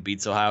Michigan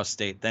beats Ohio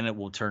State, then it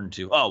will turn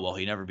to, oh well,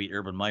 he never beat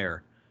Urban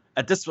Meyer.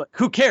 At this point,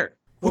 who cares?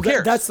 Who Well,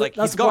 cares? that's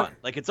He's the gone. point.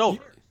 Like it's over.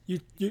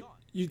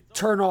 You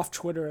turn off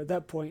Twitter at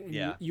that point and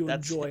Yeah, you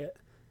that's- enjoy it.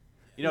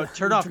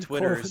 Turn off drink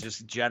Twitter cold. is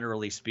just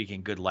generally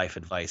speaking good life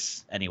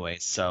advice, anyway.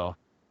 So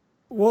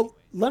Well,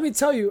 let me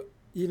tell you,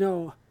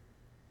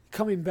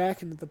 coming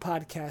back into the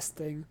podcast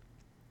thing,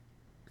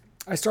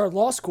 I started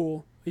law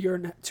school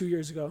 2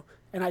 years ago,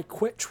 and I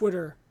quit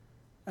Twitter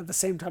at the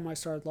same time I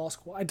started law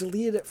school. I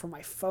deleted it from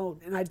my phone,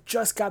 and I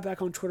just got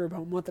back on Twitter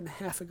about a month and a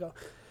half ago,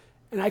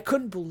 and I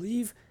couldn't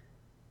believe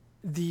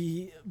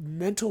the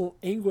mental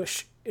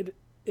anguish it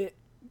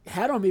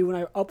had on me when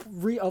I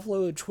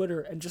re-uploaded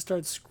Twitter and just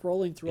started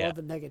scrolling through Yeah. all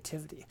the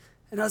negativity.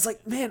 And I was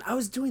like, man, I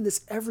was doing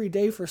this every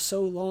day for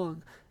so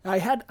long. I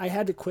had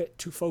to quit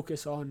to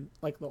focus on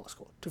law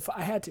school.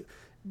 I had to.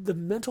 The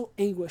mental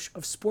anguish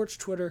of sports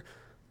Twitter,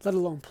 let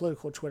alone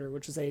political Twitter,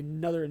 which is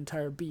another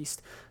entire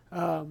beast,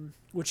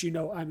 which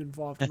I'm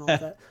involved in all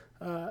that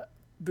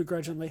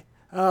begrudgingly.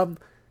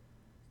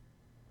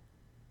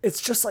 It's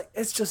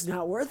just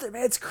not worth it,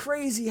 man. It's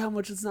crazy how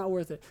much it's not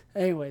worth it.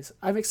 Anyways,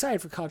 I'm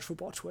excited for college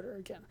football Twitter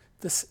again.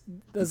 This,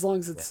 as long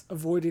as it's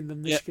avoiding the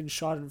Michigan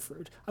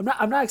Schadenfreude.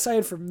 I'm not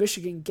excited for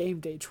Michigan game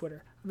day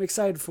Twitter. I'm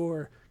excited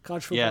for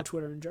college football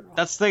Twitter in general.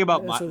 that's the thing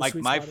about That's where the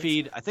sweet my spot is.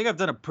 feed. I think I've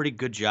done a pretty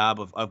good job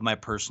of my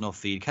personal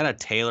feed, kind of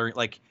tailoring.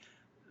 Like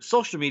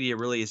social media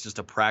really is just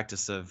a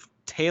practice of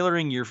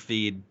tailoring your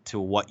feed to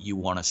what you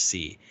want to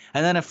see.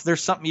 And then if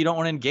there's something you don't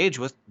want to engage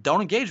with,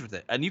 don't engage with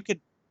it. And you could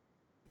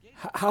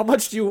How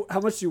much do you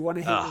want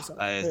to hate yourself?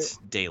 it's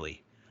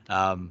daily.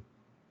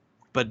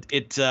 But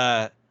it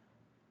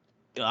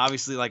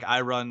obviously, like I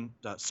run,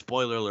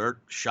 spoiler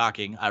alert,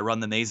 shocking, I run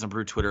the Maize and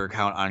Brew Twitter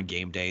account on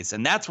game days,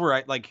 and that's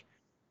where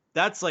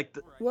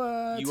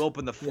What? you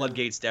open the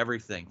floodgates to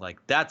everything.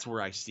 Like that's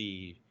where I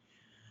see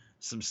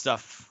some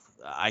stuff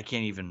I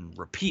can't even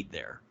repeat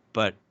there.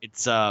 But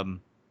it's I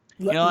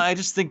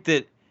just think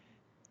that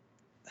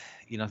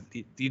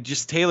you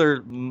just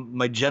tailor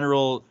my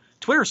general.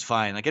 Twitter's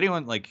fine. Like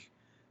anyone,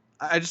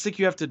 I just think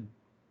you have to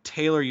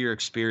tailor your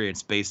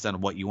experience based on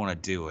what you want to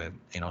do.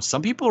 And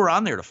some people are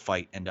on there to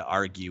fight and to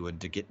argue and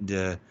to get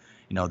into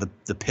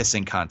the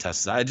pissing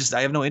contests. I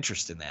have no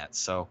interest in that.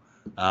 So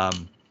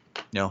I'm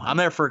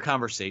there for a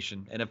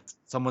conversation, and if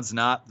someone's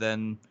not,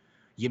 then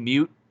you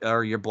mute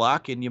or you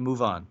block and you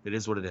move on. It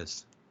is what it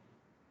is.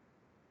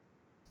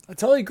 I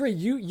totally agree.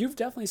 You've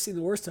definitely seen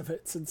the worst of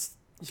it since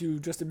you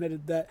just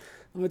admitted that.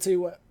 I'm gonna tell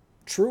you what.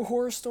 True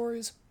horror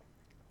stories.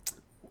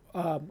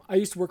 I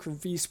used to work for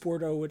V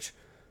Sporto, which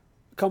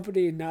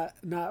company not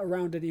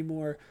around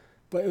anymore,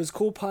 but it was a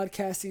cool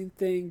podcasting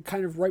thing.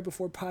 Kind of right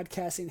before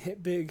podcasting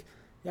hit big,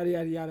 yada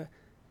yada yada.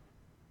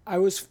 I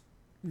was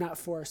not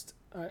forced.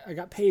 I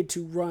got paid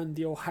to run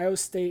the Ohio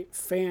State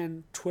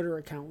fan Twitter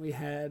account we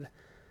had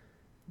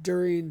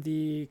during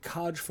the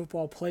college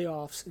football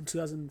playoffs in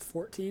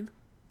 2014.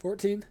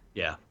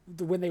 Yeah.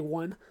 When they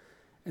won.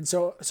 And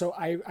so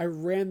I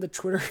ran the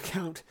Twitter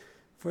account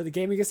for the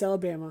game against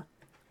Alabama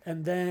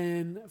and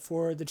then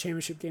for the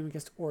championship game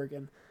against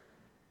Oregon.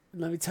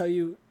 And let me tell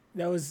you,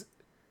 that was,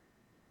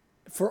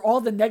 for all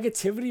the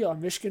negativity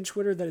on Michigan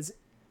Twitter that is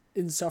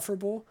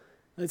insufferable,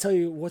 let me tell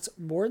you what's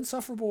more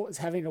insufferable is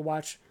having to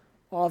watch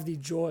all of the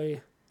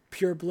joy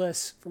pure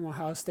bliss from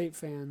Ohio State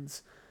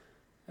fans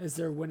as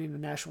they're winning the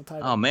national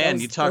title. Oh man,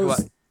 you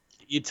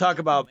talk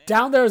about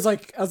down there. Was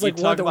like I was you like one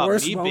of talk the about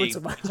worst me moments being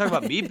of my you talk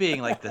about me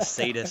being like the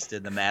sadist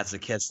and the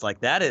masochist.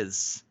 Like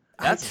that's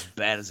as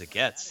bad as it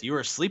gets. You were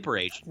a sleeper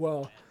agent.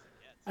 Well,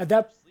 at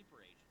that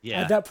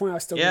Yeah. at that point, I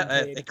was still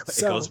getting paid.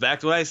 It goes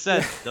back to what I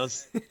said.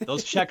 Those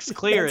checks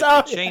clear.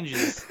 That's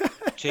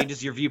It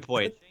changes your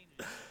viewpoint.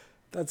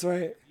 That's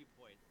right.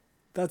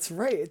 That's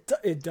right.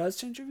 It does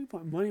change your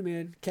viewpoint. Money,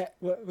 man.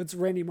 What's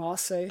Randy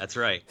Moss say? That's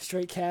right.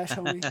 Straight cash,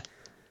 homie.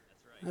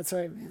 That's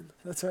right, man.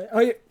 That's right. Oh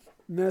yeah,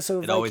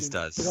 Minnesota Vikings. It always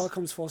does. It all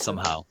comes full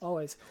circle. Somehow.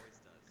 Always.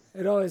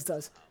 It always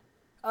does.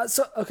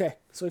 So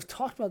we've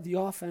talked about the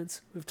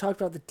offense. We've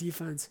talked about the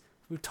defense.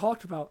 We've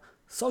talked about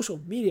social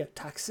media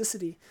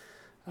toxicity.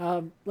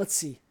 Let's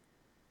see.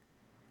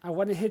 I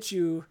want to hit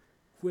you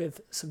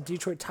with some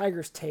Detroit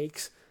Tigers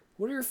takes.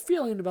 What are you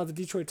feeling about the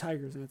Detroit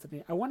Tigers,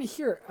 Anthony? I want to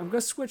hear it. I'm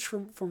going to switch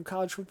from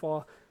college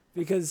football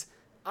because,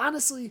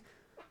 honestly,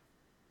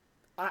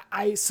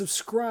 I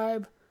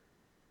subscribe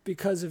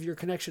because of your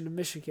connection to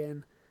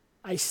Michigan.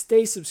 I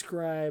stay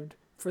subscribed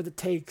for the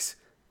takes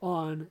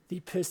on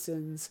the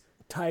Pistons,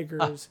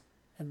 Tigers,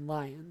 and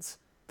Lions.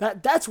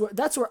 That's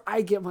where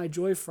I get my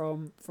joy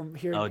from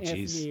hearing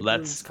Anthony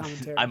Boone's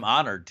commentary. I'm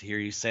honored to hear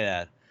you say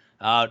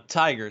that.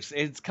 Tigers,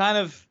 it's kind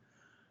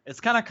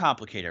of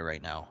complicated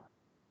right now.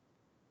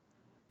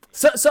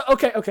 So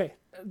okay.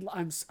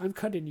 I'm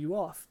cutting you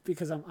off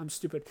because I'm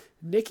stupid.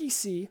 Nikki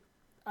C,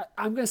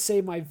 I'm gonna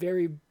say my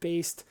very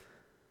based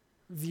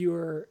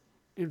viewer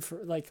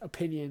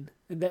opinion,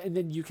 and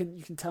then you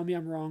can tell me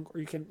I'm wrong, or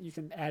you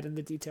can add in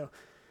the detail.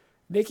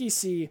 Nikki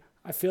C,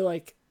 I feel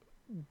like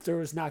there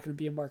was not going to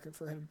be a market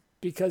for him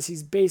because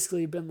he's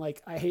basically been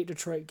like, I hate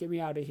Detroit, get me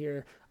out of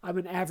here. I'm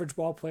an average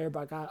ball player, but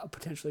I got a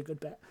potentially good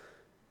bet.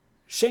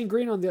 Shane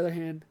Green, on the other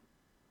hand,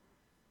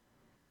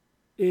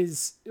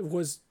 his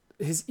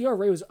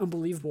ERA was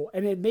unbelievable,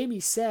 and it made me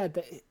sad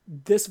that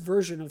this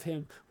version of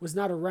him was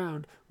not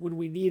around when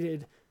we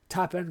needed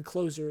top-end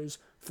closers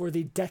for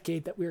the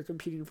decade that we were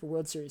competing for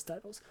World Series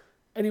titles.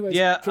 Anyways,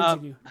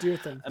 continue. Do your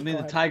thing. I mean,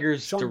 the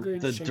Tigers,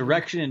 the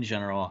direction in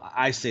general,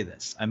 I say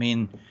this. I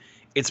mean,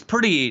 it's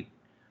pretty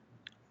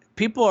 –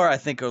 people are, I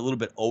think, a little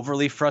bit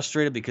overly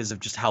frustrated because of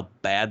just how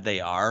bad they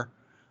are.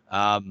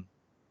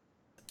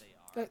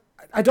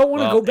 I don't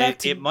want to go back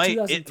to it might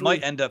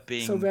end up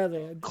being so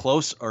badly.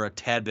 Close or a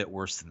tad bit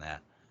worse than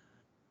that.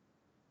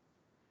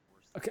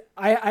 Okay,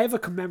 I have a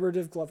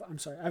commemorative glove. I'm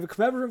sorry. I have a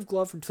commemorative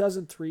glove from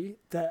 2003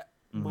 that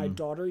my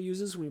daughter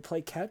uses when we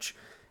play catch,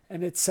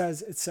 and it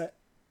says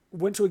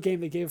went to a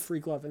game, they gave a free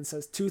glove, and it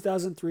says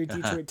 2003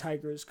 Detroit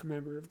Tigers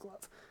commemorative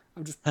glove.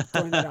 I'm just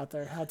throwing that out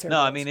there. How terrible.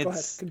 No, I mean, go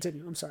ahead,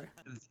 continue. I'm sorry.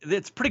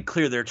 It's pretty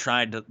clear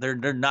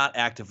they're not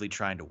actively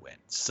trying to win.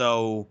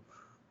 So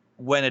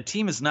when a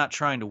team is not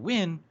trying to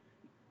win,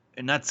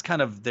 and that's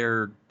kind of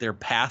their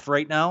path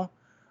right now,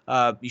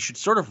 you should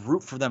sort of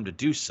root for them to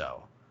do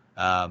so.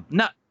 I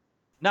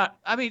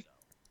mean,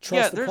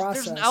 Trust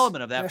there's an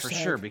element of that for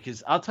sure,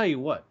 because I'll tell you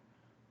what,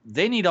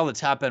 they need all the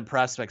top end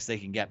prospects they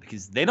can get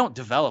because they don't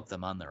develop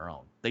them on their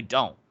own. They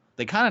don't.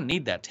 They kind of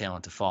need that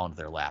talent to fall into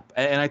their lap.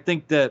 And I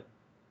think that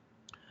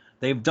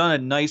they've done a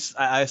nice,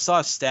 I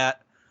saw a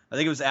stat, I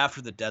think it was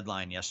after the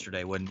deadline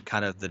yesterday when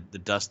kind of the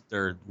dust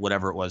or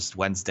whatever it was,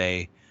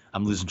 Wednesday,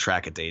 I'm losing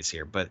track of days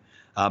here, but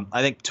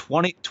I think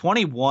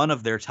 21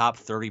 of their top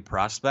 30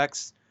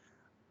 prospects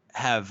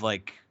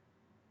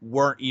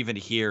weren't even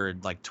here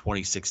in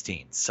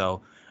 2016.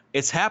 So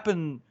it's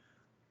happened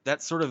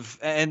that sort of,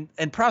 and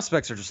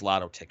prospects are just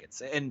lotto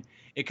tickets. And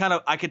it kind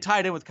of, I could tie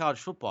it in with college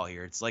football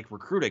here. It's like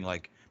recruiting.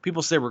 Like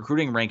people say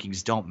recruiting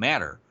rankings don't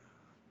matter.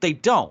 They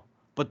don't.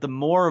 But the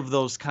more of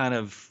those kind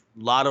of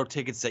lotto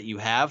tickets that you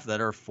have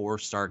that are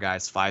 4-star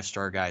guys,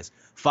 5-star guys,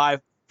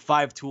 five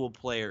tool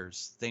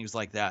players, things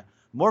like that,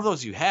 more of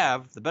those you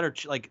have, the better,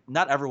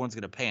 not everyone's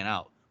going to pan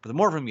out, but the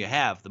more of them you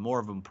have, the more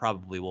of them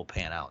probably will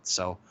pan out.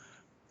 So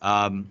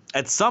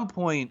at some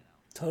point,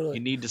 you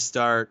need to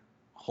start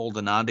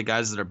holding on to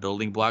guys that are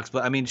building blocks.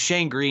 But I mean,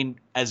 Shane Green,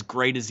 as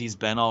great as he's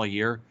been all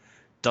year,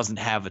 doesn't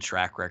have a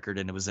track record,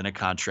 and it was in a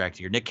contract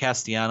year. Nick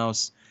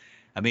Castellanos,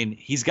 I mean,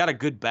 he's got a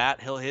good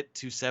bat. He'll hit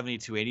 270,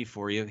 280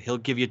 for you. He'll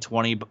give you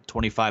 20,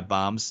 25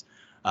 bombs,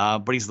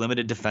 but he's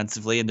limited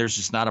defensively, and there's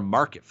just not a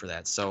market for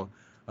that. So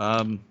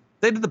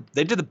they did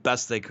the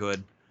best they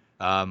could.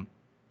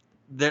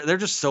 They're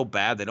just so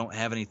bad they don't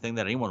have anything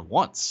that anyone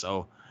wants.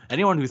 So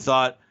anyone who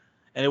thought,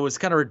 and it was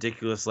kind of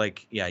ridiculous,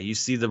 you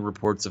see the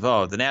reports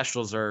of, the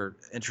Nationals are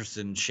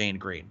interested in Shane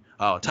Green.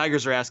 Oh,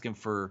 Tigers are asking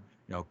for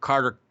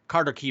Carter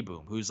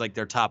Keyboom, who's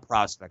their top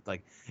prospect.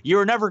 You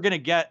were never gonna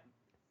get.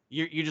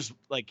 You just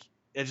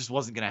it just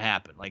wasn't gonna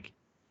happen.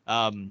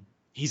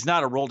 He's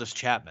not a Aroldis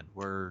Chapman,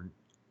 where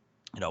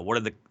what are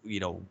the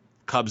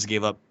Cubs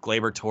gave up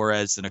Gleyber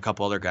Torres and a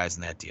couple other guys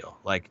in that deal.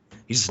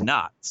 He's just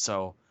not.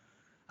 So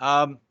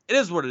it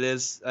is what it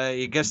is.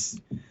 I guess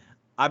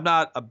I'm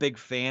not a big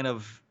fan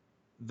of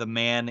the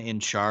man in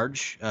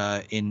charge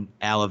in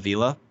Al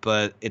Avila,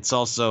 but it's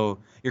also,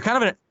 you're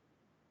kind of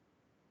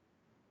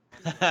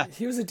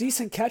He was a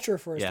decent catcher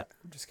for his. Yeah.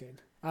 I'm just kidding.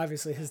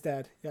 Obviously, his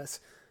dad. Yes.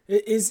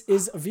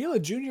 Is Avila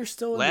Jr.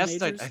 still in the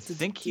Last I majors?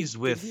 think he's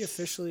Did with. he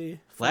officially?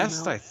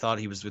 Last I thought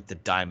he was with the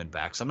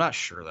Diamondbacks. I'm not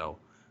sure though.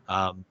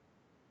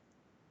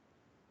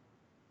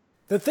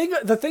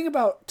 The thing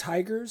about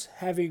Tigers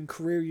having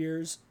career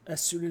years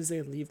as soon as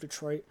they leave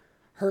Detroit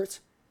hurts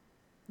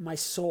my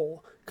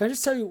soul. Can I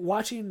just tell you,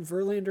 watching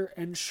Verlander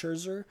and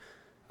Scherzer,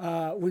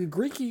 when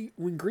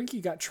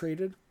Greinke got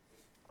traded,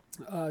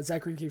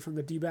 Zach Greinke from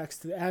the D-backs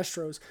to the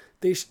Astros,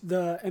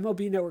 the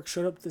MLB Network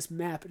showed up this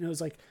map, and it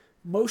was like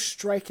most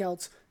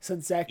strikeouts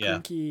since Zach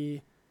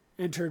Greinke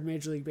entered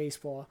Major League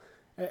Baseball,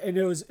 and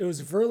it was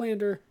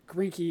Verlander,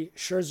 Greinke,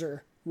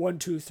 Scherzer, 1,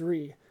 2,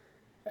 3,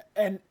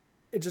 and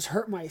it just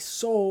hurt my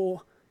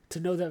soul to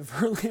know that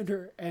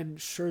Verlander and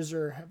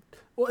Scherzer have,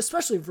 well,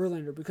 especially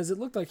Verlander, because it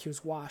looked like he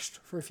was washed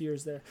for a few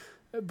years there,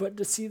 but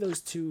to see those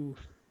two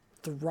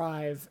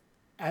thrive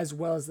as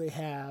well as they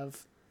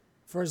have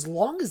for as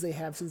long as they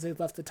have since they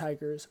left the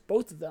Tigers,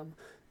 both of them,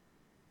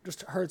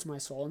 just hurts my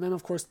soul. And then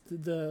of course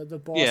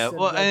the Boston. Yeah,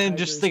 well, Red and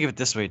Tigers. just think of it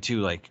this way too.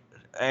 Like,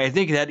 I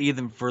think that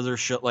even further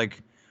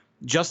like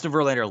Justin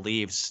Verlander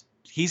leaves,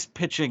 he's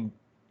pitching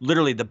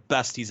literally the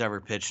best he's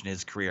ever pitched in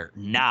his career.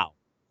 Now,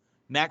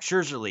 Max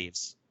Scherzer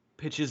leaves,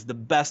 pitches the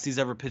best he's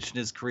ever pitched in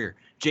his career.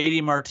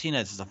 JD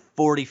Martinez is a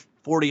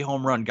 40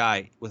 home run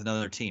guy with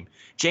another team.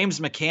 James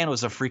McCann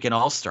was a freaking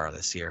all-star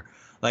this year.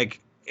 Like,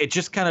 it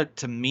just kind of,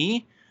 to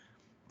me,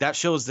 that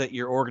shows that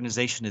your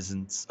organization is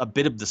in a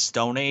bit of the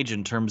Stone Age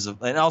in terms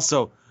of, and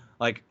also,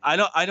 like, I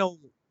know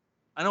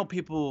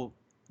people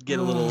get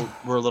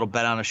we're a little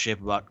bent out of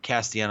shape about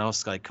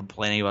Castellanos, like,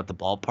 complaining about the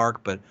ballpark,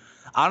 but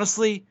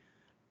honestly,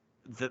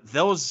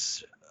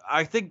 those,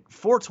 I think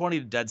 420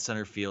 to dead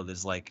center field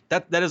is like,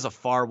 that is a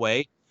far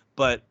way,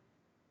 but.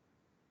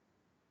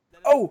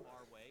 Oh,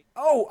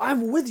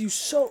 I'm with you.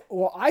 So,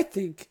 well, I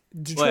think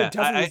Detroit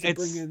definitely has to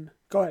bring in.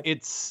 Go ahead.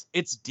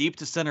 It's deep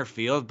to center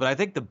field, but I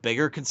think the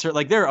bigger concern,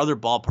 like, there are other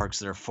ballparks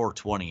that are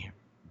 420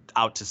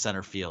 out to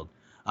center field.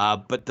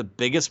 But the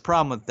biggest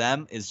problem with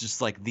them is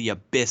just like the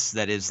abyss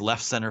that is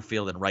left center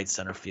field and right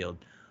center field.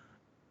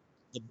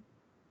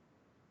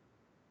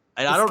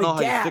 And I don't know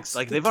how you fix.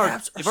 Like, they've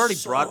already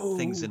brought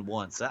things in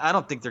once. I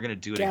don't think they're going to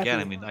do it again.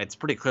 I mean, it's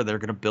pretty clear they're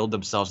going to build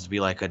themselves to be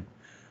like a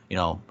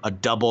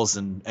doubles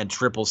and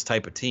triples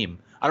type of team.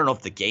 I don't know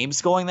if the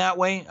game's going that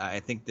way. I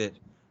think that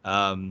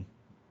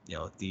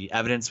the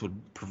evidence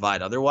would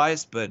provide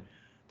otherwise, but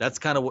that's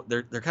kind of what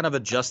they're kind of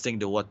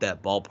adjusting to what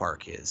that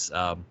ballpark is.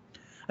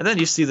 And then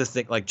you see the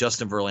thing like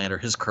Justin Verlander,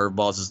 his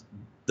curveballs is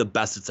the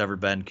best it's ever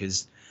been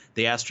because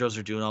the Astros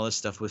are doing all this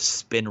stuff with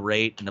spin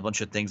rate and a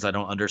bunch of things I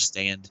don't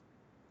understand.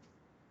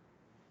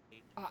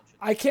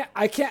 I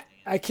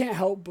can't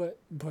help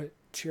but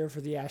cheer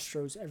for the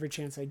Astros every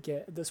chance I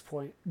get at this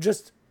point.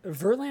 Just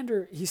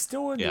Verlander, he's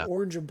still in the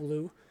orange and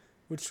blue,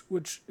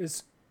 which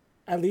is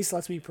at least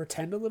lets me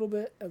pretend a little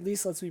bit. I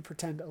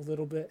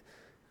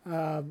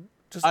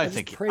just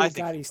pray to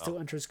God he still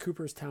enters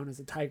Cooperstown as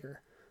a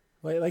Tiger.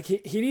 Like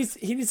he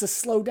needs to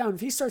slow down.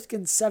 If he starts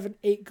getting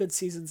 7-8 good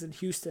seasons in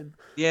Houston,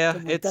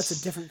 that's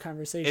a different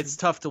conversation. It's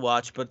tough to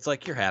watch, but it's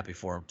like you're happy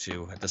for him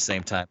too at the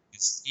same time.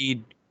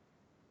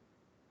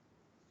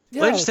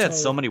 They just had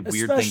so many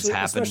weird things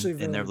happen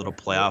in their little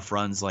playoff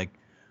runs. Like,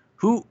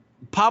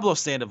 Pablo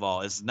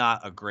Sandoval is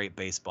not a great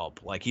baseball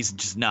player. Like, he's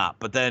just not.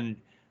 But then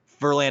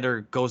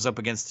Verlander goes up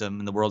against him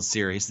in the World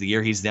Series the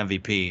year he's the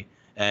MVP,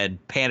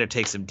 and Panda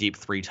takes him deep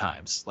 3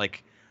 times.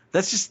 Like,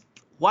 that's just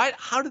why.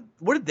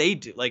 What did they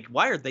do? Like,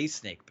 why are they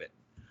snake bitten?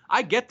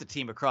 I get the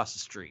team across the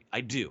street,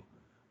 I do,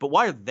 but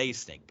why are they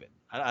snake bitten?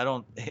 I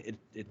don't.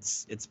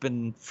 It's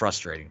been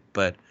frustrating,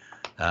 but.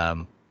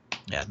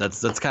 Yeah,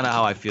 that's kind of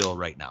how I feel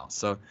right now.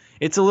 So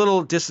it's a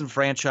little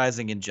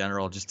disenfranchising in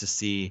general just to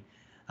see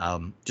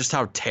just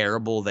how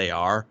terrible they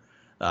are.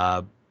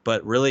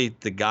 But really,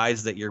 the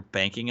guys that you're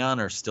banking on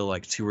are still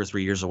like 2 or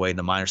 3 years away in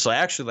the minors. So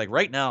actually, like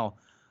right now,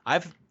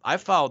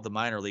 I've followed the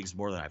minor leagues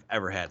more than I've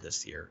ever had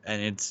this year,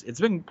 and it's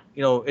been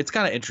it's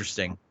kind of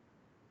interesting.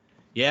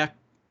 Yeah,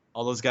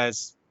 all those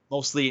guys,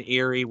 mostly in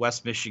Erie,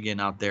 West Michigan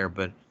out there,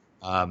 but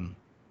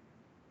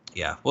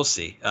yeah, we'll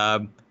see.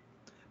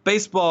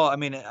 Baseball, I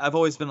mean, I've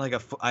always been like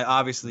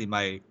obviously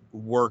my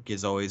work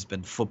has always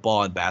been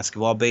football and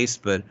basketball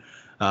based, but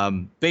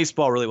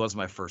baseball really was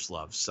my first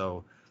love.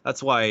 So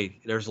that's why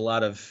there's a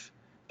lot of,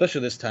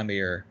 especially this time of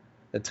year,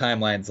 the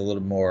timeline's a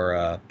little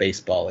more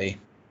baseball-y.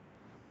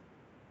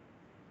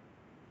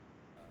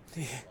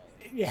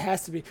 It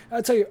has to be.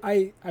 I'll tell you,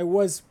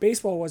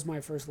 baseball was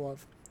my first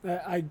love.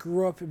 I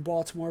grew up in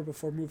Baltimore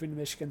before moving to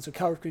Michigan, so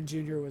Cal Ripken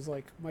Jr. was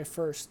like my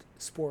first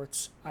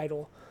sports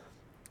idol.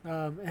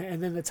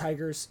 And then the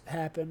Tigers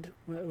happened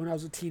when I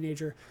was a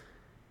teenager.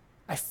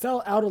 I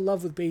fell out of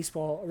love with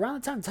baseball around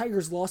the time the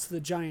Tigers lost to the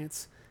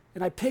Giants,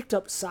 and I picked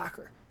up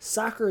soccer.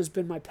 Soccer has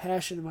been my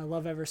passion and my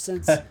love ever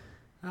since,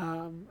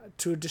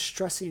 to a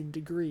distressing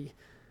degree.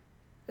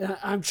 And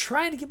I'm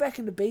trying to get back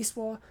into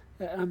baseball.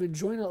 I'm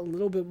enjoying it a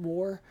little bit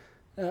more,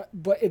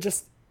 but it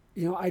just,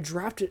 I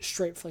dropped it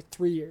straight for like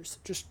 3 years.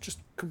 Just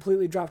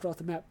completely dropped off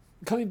the map.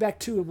 Coming back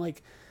to him,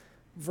 like,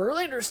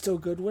 Verlander's still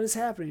good. What is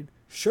happening?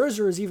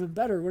 Scherzer is even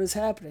better. What is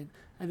happening?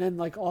 And then,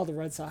 like, all the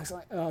Red Sox,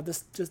 like, oh,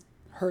 this just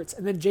hurts.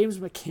 And then James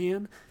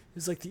McCann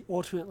is, like, the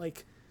ultimate,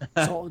 like,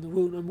 salt in the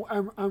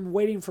wound. I'm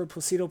waiting for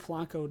Placido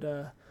Polanco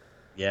to.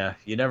 Yeah,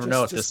 you never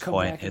know at this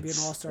point.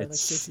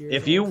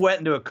 If you went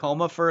into a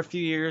coma for a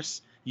few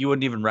years, you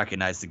wouldn't even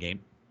recognize the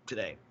game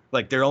today.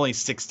 Like, there are only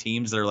 6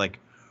 teams that are, like,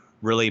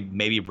 really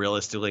maybe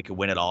realistically could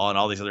win it all, and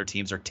all these other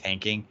teams are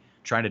tanking,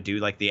 trying to do,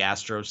 like, the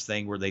Astros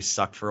thing where they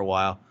sucked for a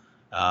while,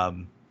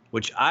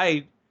 which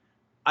I've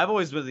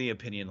always been of the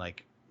opinion,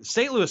 like,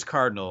 St. Louis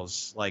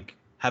Cardinals, like,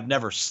 have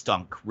never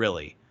stunk,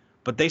 really.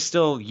 But they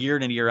still, year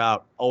in and year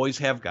out, always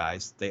have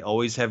guys. They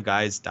always have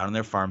guys down in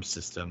their farm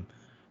system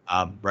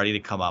ready to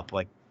come up.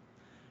 Like,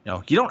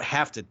 you don't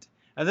have to.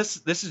 And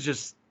this is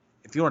just,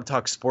 if you want to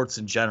talk sports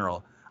in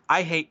general,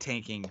 I hate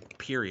tanking,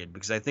 period,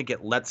 because I think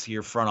it lets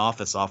your front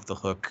office off the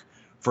hook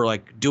for,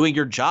 like, doing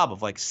your job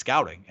of, like,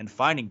 scouting and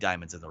finding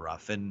diamonds in the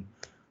rough. And,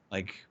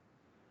 like,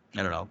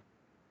 I don't know.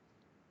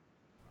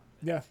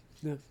 Yeah.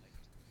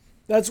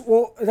 That's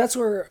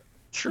where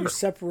Sure. you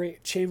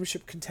separate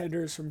championship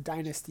contenders from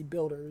dynasty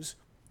builders,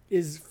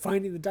 is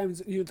finding the diamonds.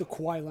 The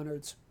Kawhi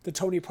Leonards, the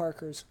Tony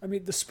Parkers. I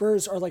mean, the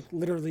Spurs are, like,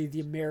 literally the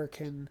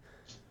American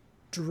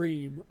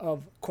dream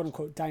of quote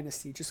unquote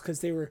dynasty, just because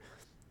they were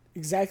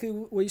exactly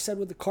what you said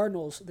with the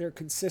Cardinals. They're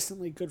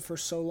consistently good for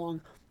so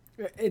long,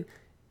 in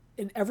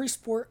every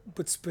sport,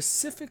 but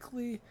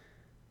specifically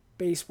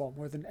baseball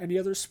more than any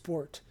other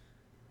sport.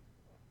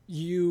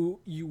 You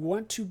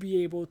want to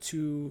be able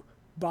to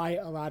buy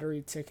a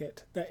lottery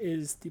ticket that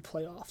is the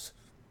playoffs,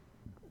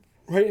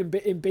 right?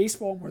 In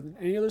baseball more than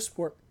any other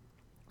sport,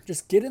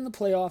 just get in the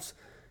playoffs.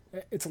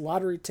 It's a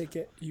lottery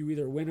ticket. You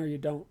either win or you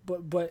don't.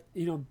 But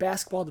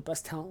basketball, the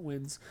best talent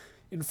wins.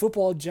 In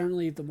football,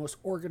 generally the most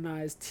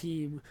organized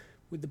team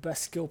with the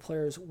best skill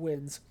players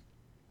wins.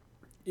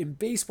 In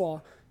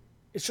baseball,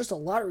 it's just a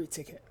lottery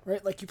ticket,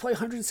 right? Like, you play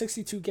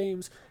 162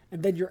 games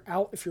and then you're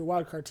out if you're a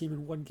wild card team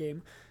in 1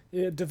 game.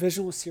 In a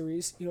divisional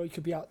series, you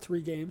could be out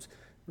 3 games.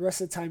 The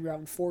rest of the time you're out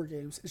in 4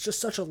 games. It's just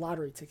such a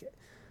lottery ticket.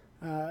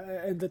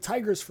 And the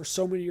Tigers for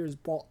so many years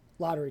bought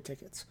lottery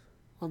tickets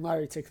on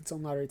lottery tickets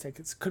on lottery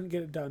tickets. Couldn't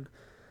get it done.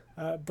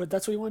 But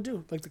that's what you want to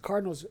do. Like the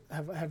Cardinals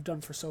have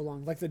done for so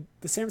long. Like the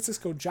San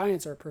Francisco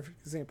Giants are a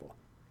perfect example.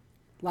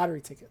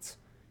 Lottery tickets.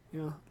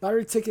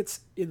 Lottery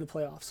tickets in the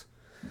playoffs.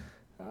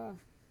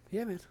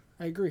 Yeah, man.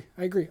 I agree.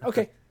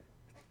 Okay.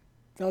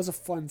 That was a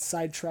fun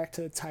sidetrack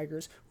to the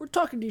Tigers. We're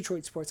talking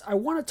Detroit sports. I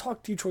want to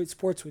talk Detroit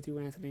sports with you,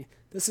 Anthony.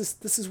 This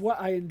is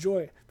what I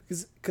enjoy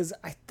because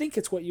I think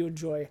it's what you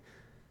enjoy.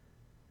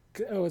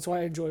 Oh, it's why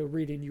I enjoy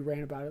reading. You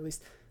ran about it, at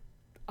least.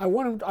 I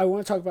want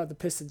to talk about the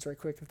Pistons right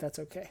quick, if that's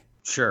okay.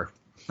 Sure.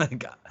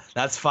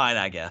 That's fine,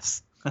 I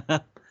guess.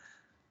 Are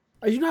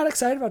you not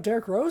excited about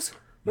Derrick Rose?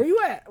 Where you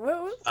at?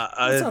 What's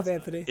up,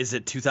 Anthony? Is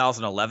it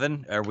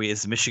 2011?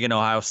 Is Michigan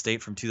Ohio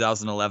State from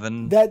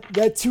 2011? That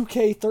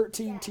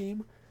 2K13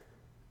 team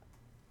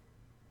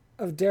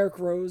of Derrick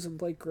Rose and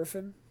Blake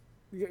Griffin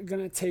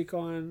gonna take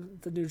on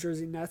the New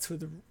Jersey Nets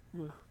with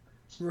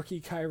rookie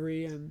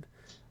Kyrie and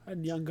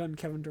young gun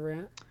Kevin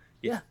Durant.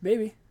 Yeah,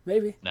 maybe.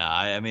 Nah,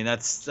 I mean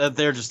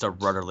they're just a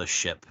rudderless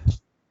ship.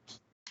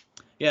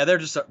 Yeah,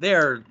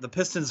 the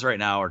Pistons right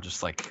now are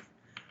just like,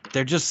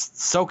 they're just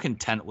so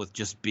content with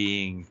just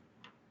being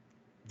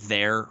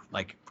there,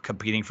 like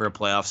competing for a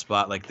playoff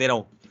spot. Like they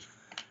don't.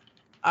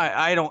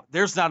 I don't.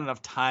 There's not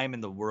enough time in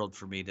the world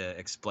for me to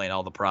explain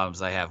all the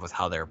problems I have with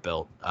how they're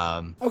built.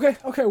 Okay.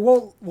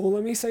 Well,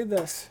 let me say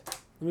this.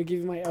 Let me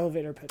give you my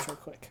elevator pitch real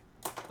quick.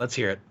 Let's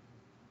hear it.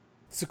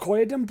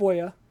 Sequoia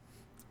Demboya.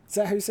 Is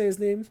that how you say his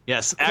name?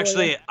 Yes, Sequoia?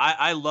 Actually,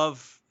 I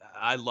love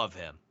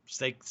him.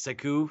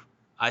 Sekou.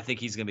 I think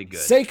he's gonna be good.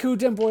 Sekou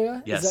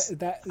Demboya. Yes.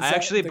 I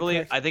actually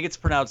believe. I think it's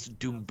pronounced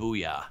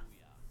Doumbouya.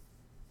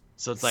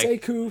 So it's like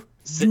Sekou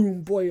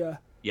Doumbouya.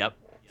 Yep.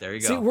 There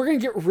you go. See, we're going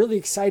to get really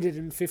excited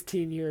in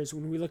 15 years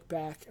when we look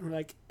back and we're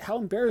like, how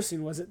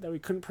embarrassing was it that we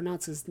couldn't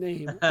pronounce his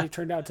name? And he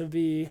turned out to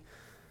be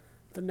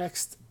the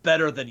next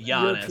better than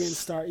Giannis. European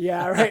star.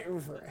 Yeah, right.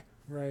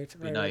 Right.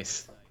 Be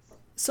nice.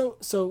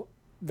 So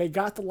they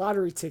got the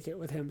lottery ticket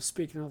with him,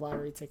 speaking of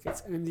lottery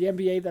tickets. And in the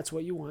NBA, that's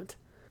what you want.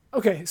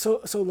 Okay, so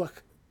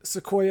look.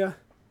 Sekou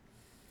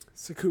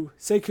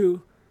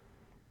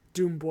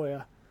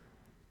Doumbouya.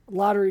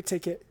 Lottery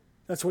ticket.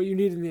 That's what you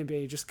need in the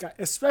NBA. You just got,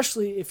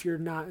 especially if you're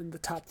not in the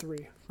top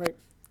 3, right?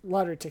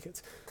 Lottery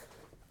tickets.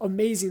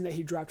 Amazing that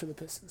he dropped to the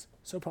Pistons.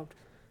 So pumped.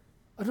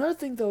 Another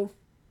thing, though,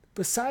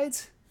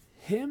 besides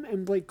him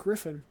and Blake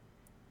Griffin,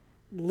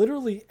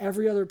 literally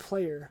every other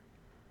player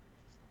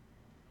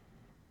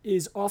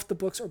is off the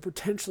books or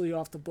potentially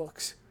off the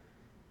books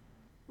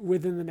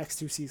within the next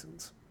 2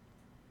 seasons.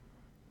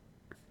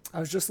 I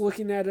was just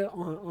looking at it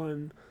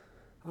on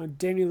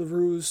Danny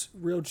LaRue's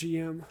Real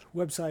GM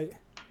website.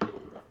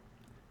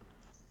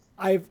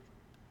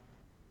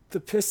 The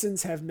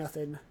Pistons have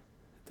nothing.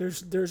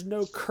 There's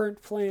no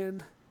current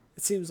plan,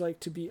 it seems like,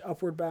 to be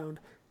upward bound.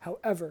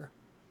 However,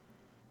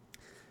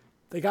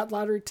 they got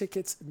lottery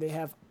tickets and they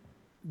have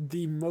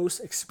the most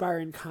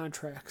expiring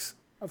contracts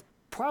of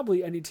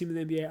probably any team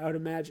in the NBA, I would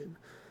imagine.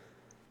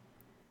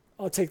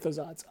 I'll take those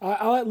odds.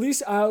 I'll at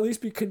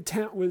least be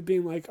content with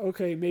being like,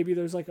 okay, maybe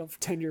there's like a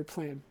 10-year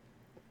plan.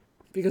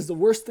 Because the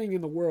worst thing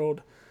in the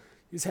world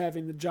is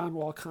having the John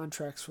Wall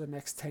contracts for the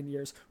next 10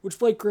 years, which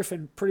Blake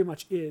Griffin pretty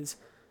much is,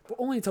 but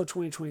only until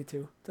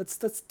 2022. That's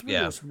 3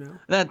 years from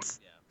now.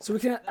 So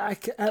I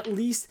can at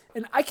least,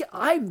 and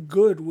I'm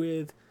good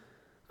with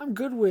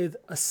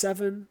a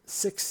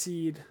 7-6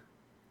 seed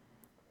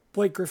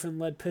Blake Griffin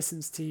led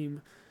Pistons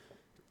team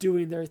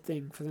doing their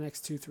thing for the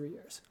next 2-3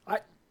 years.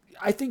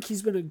 I think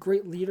he's been a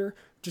great leader.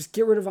 Just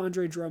get rid of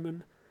Andre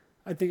Drummond.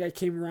 I think I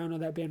came around on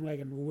that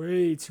bandwagon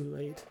way too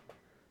late.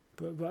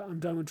 But I'm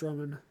done with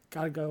Drummond.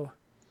 Gotta go.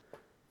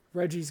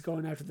 Reggie's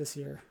going after this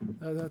year.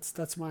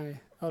 That's my...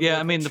 Yeah,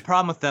 I mean, the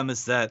problem with them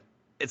is that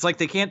it's like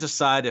they can't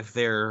decide if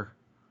they're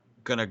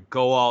going to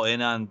go all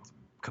in on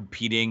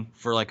competing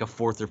for like a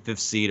 4th or 5th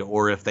seed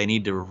or if they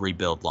need to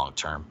rebuild long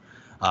term.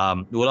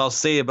 What I'll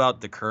say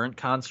about the current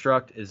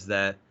construct is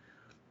that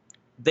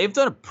they've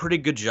done a pretty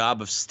good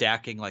job of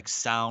stacking like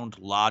sound,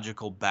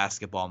 logical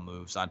basketball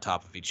moves on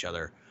top of each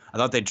other. I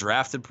thought they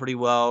drafted pretty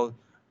well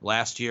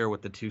last year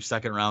with the 2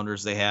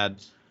 second-rounders they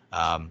had.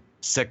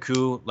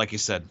 Sekou, like you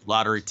said,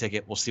 lottery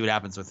ticket. We'll see what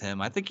happens with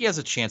him. I think he has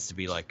a chance to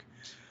be like,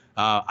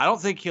 I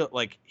don't think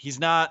he's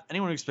not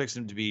anyone who expects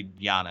him to be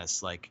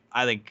Giannis.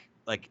 I think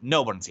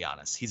no one's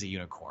Giannis. He's a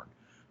unicorn.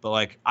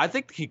 But I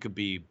think he could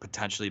be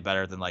potentially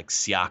better than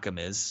Siakam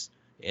is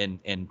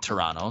in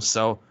Toronto.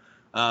 So,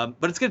 but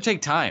it's going to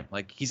take time.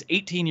 He's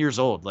 18 years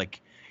old.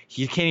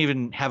 He can't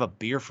even have a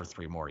beer for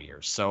 3 more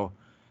years. So,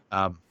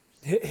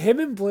 him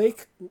and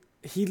Blake,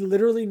 he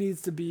literally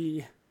needs to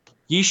be.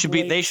 They should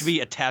be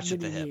attached at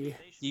the hip.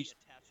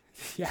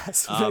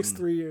 Yes, the next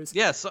 3 years.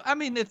 Yeah, so I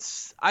mean,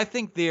 I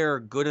think they're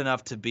good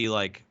enough to be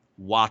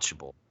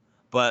watchable,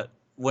 but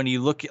when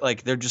you look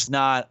at they're just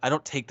not. I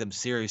don't take them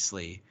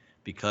seriously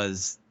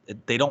because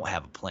they don't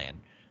have a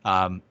plan.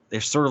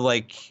 They're sort of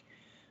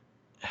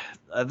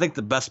I think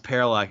the best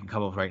parallel I can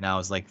come up with right now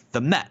is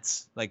the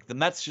Mets. The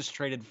Mets just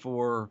traded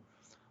for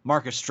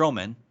Marcus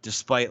Stroman,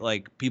 despite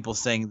people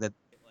saying that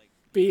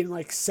being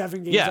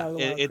 7 games out of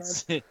the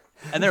wild card.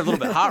 And they're a little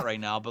bit hot right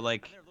now,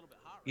 but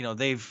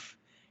they've.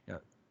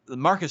 The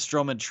Marcus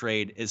Stroman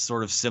trade is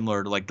sort of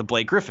similar to the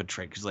Blake Griffin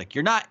trade because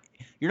you're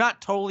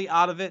not totally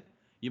out of it.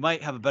 You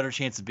might have a better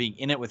chance of being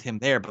in it with him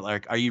there,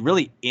 but are you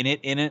really in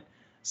it?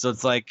 So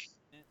it's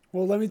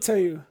well, let me tell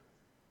you,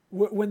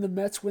 when the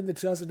Mets win the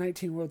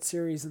 2019 World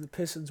Series and the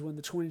Pistons win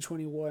the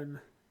 2021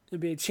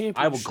 NBA championship,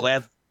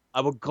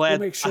 I will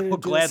gladly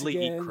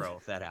eat crow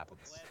if that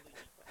happens.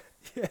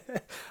 Yeah.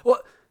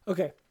 Well,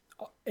 okay.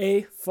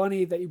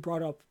 Funny that you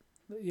brought up,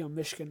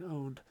 Michigan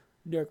owned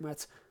New York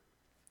Mets.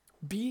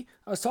 B,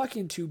 I was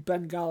talking to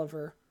Ben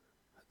Golliver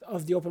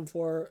of the Open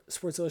Floor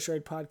Sports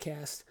Illustrated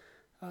podcast,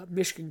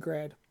 Michigan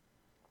grad,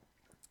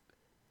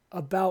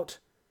 about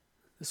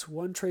this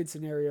one trade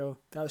scenario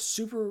that I was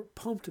super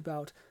pumped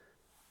about.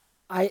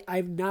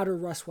 I'm not a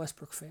Russ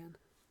Westbrook fan,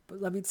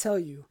 but let me tell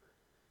you,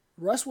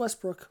 Russ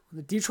Westbrook on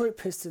the Detroit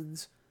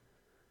Pistons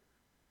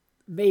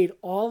made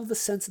all of the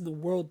sense in the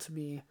world to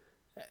me,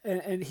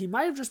 and he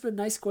might have just been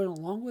nice going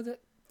along with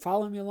it,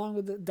 following me along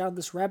with it down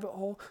this rabbit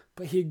hole,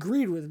 but he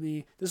agreed with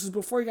me. This was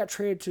before he got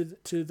traded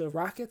to the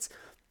Rockets.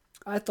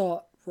 I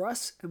thought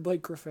Russ and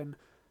Blake Griffin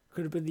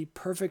could have been the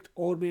perfect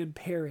old man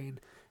pairing,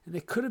 and they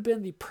could have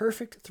been the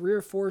perfect 3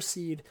 or 4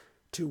 seed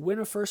to win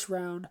a first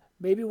round,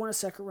 maybe win a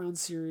second round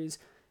series,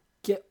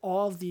 get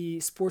all of the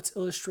Sports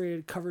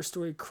Illustrated cover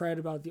story cred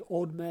about the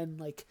old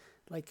men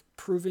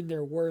proving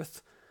their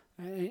worth,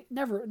 and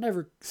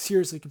never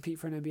seriously compete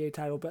for an NBA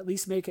title, but at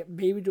least make it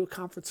maybe to a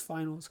conference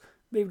finals,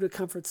 maybe to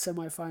conference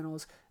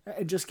semifinals,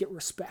 and just get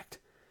respect.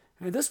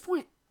 And at this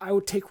point, I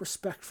would take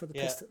respect for the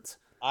Pistons.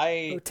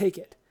 I would take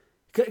it.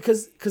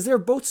 Because they're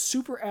both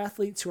super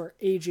athletes who are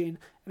aging,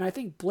 and I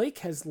think Blake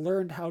has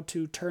learned how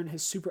to turn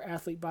his super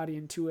athlete body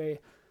into a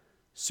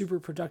super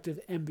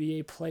productive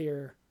NBA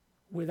player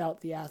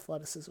without the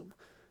athleticism.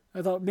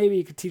 I thought maybe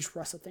he could teach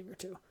Russ a thing or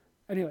two.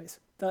 Anyways,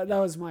 that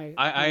was my...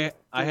 I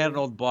had an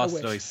old boss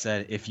that always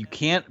said, if you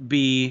can't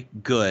be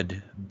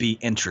good, be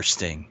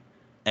interesting.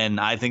 And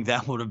I think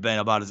that would have been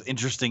about as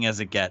interesting as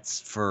it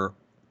gets for,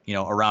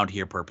 around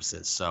here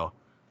purposes. So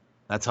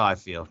that's how I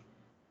feel.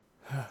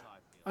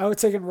 I would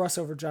take Russ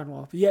over John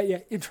Wall. But yeah,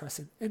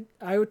 interesting. And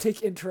I would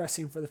take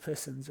interesting for the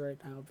Pistons right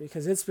now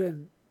because it's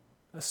been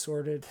a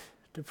sordid,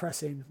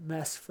 depressing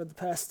mess for the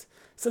past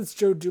since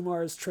Joe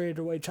Dumars traded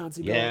away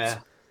Chauncey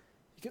Billups.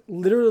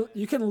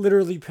 You can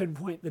literally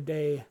pinpoint the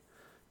day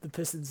the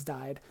Pistons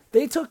died.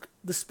 They took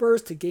the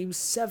Spurs to Game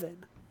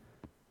 7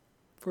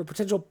 for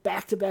potential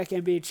back-to-back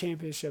NBA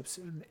championships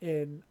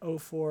in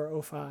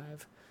 04,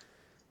 05.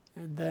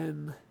 And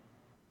then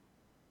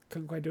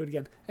couldn't quite do it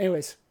again.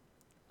 Anyways,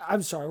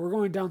 I'm sorry. We're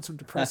going down some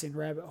depressing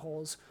rabbit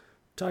holes.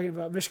 Talking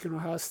about Michigan,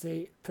 Ohio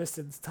State,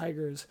 Pistons,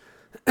 Tigers.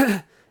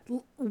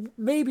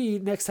 Maybe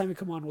next time we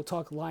come on, we'll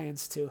talk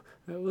Lions too.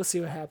 We'll see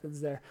what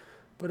happens there.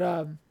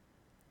 But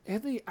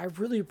Anthony, I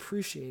really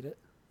appreciate it.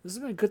 This has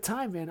been a good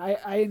time, man.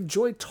 I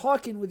enjoyed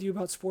talking with you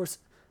about sports.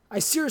 I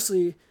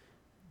seriously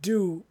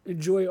do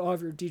enjoy all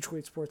of your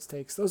Detroit sports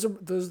takes. Those are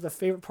the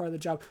favorite part of the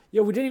job.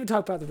 We didn't even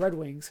talk about the Red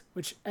Wings,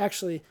 which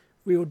actually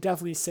we will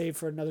definitely save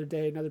for another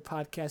day, another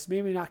podcast,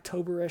 maybe in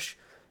October-ish.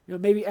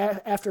 Maybe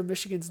after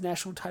Michigan's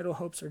national title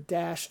hopes are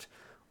dashed,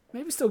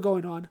 maybe still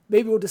going on.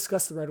 Maybe we'll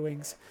discuss the Red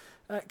Wings,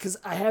 because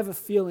I have a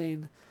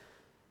feeling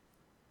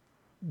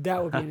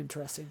that would be an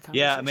interesting conversation.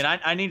 Yeah, I mean,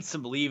 I need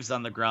some leaves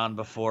on the ground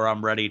before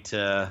I'm ready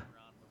to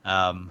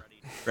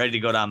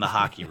go down the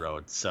hockey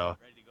road. So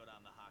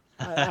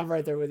I'm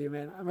right there with you,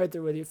 man. I'm right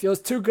there with you. It feels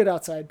too good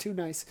outside, too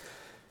nice.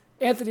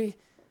 Anthony,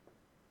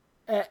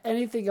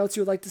 anything else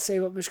you would like to say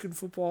about Michigan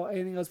football?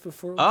 Anything else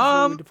before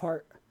we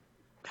depart?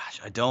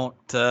 Gosh, I don't.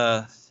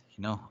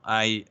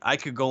 I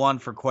could go on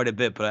for quite a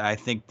bit, but I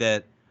think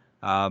that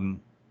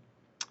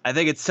I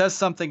think it says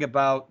something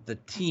about the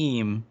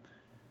team.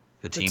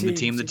 The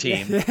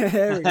team.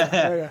 There we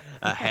go.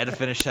 I had to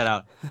finish that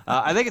out.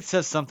 I think it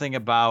says something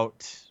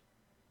about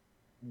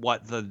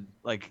what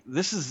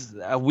this is.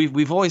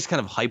 We've always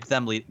kind of hyped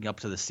them leading up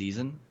to the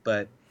season,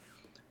 but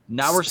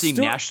now we're seeing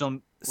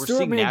national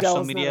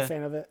Mandel's media. Not a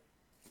fan of it,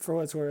 for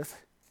what it's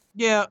worth.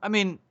 Yeah, I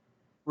mean,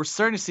 we're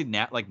starting to see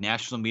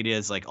national media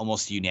is like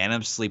almost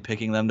unanimously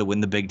picking them to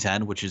win the Big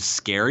Ten, which is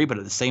scary. But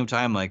at the same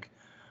time, like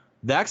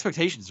the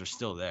expectations are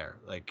still there.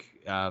 Like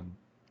I'm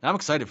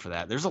excited for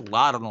that. There's a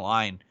lot on the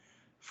line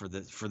for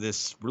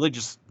this really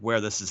just where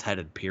this is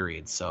headed.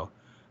 Period. So,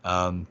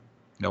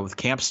 with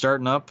camp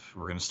starting up,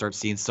 we're going to start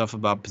seeing stuff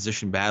about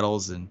position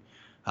battles, and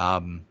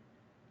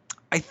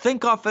I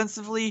think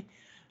offensively,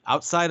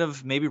 outside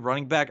of maybe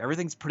running back,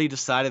 everything's pretty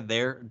decided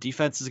there.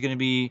 Defense is going to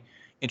be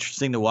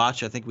interesting to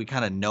watch. I think we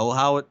kind of know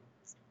how it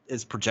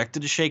is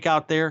projected to shake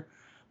out there,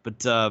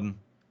 but I'm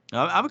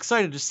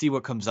excited to see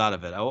what comes out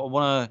of it. I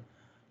want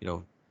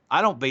to,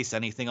 I don't base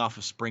anything off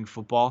of spring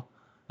football,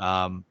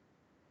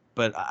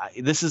 but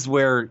this is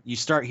where you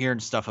start hearing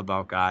stuff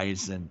about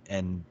guys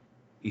and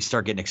you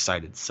start getting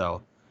excited.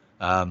 So,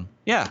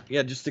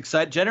 just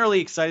excited,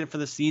 generally excited for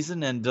the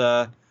season, and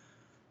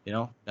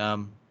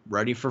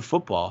ready for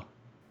football.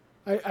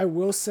 I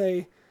will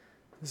say,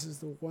 this is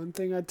the one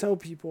thing I tell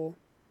people,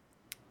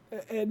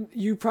 and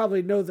you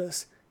probably know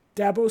this,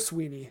 Dabo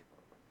Swinney.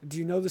 Do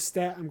you know the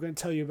stat I'm going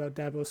to tell you about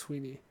Dabo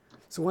Swinney?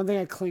 It's the one thing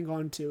I cling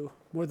on to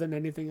more than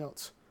anything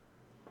else.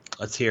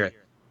 Let's hear it.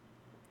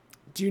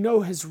 Do you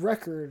know his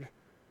record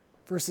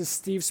versus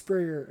Steve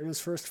Spurrier in his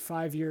first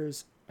 5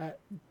 years at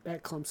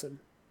Clemson?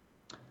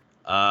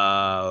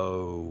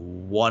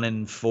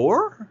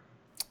 1-4?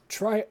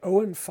 Try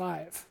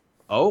 0-5.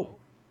 Oh,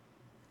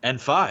 and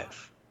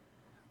 5.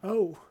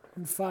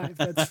 0-5.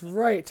 That's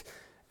right.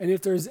 And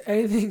if there's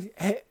anything,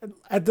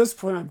 at this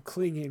point I'm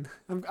clinging.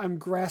 I'm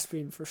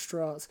grasping for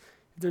straws.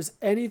 If there's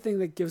anything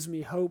that gives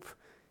me hope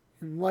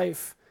in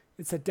life,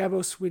 it's that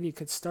Dabo Swinney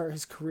could start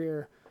his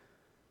career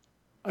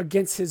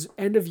against his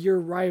end-of-year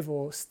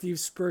rival, Steve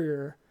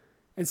Spurrier.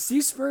 And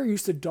Steve Spurrier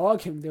used to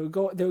dog him. They would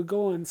go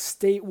on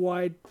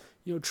statewide,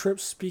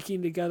 trips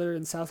speaking together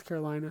in South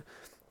Carolina.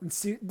 And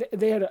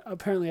they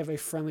apparently have a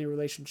friendly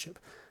relationship.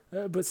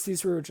 But Steve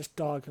Spurrier would just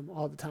dog him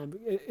all the time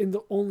in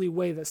the only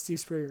way that Steve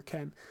Spurrier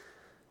can.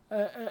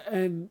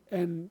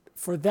 And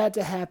for that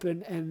to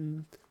happen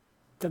and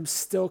them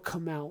still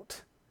come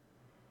out,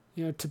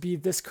 to be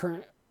this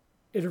current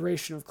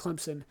iteration of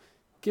Clemson,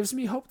 gives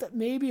me hope that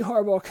maybe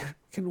Harbaugh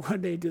can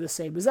one day do the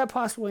same. Is that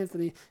possible,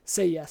 Anthony?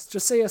 Say yes.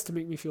 Just say yes to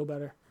make me feel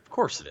better. Of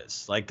course it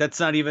is. Like, that's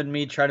not even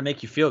me trying to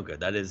make you feel good.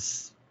 That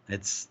is,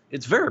 it's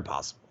very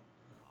possible.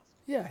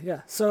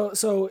 Yeah. So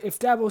if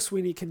Dabo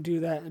Swinney can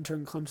do that and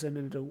turn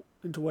Clemson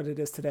into what it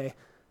is today,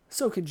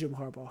 so can Jim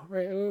Harbaugh,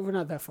 right? We're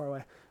not that far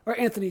away. All right,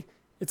 Anthony,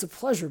 it's a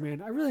pleasure,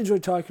 man. I really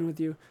enjoyed talking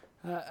with you.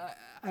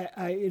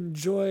 I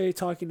enjoy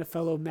talking to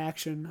fellow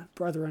Maction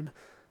brethren.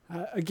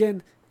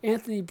 Again,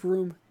 Anthony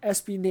Broom,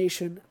 SB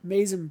Nation,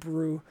 Mason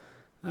Brew.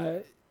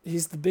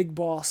 He's the big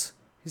boss.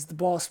 He's the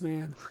boss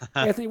man.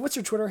 Anthony, what's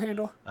your Twitter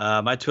handle?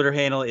 My Twitter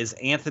handle is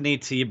Anthony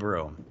T.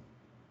 Broom.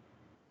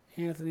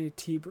 Anthony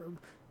T. Broom.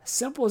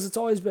 Simple as it's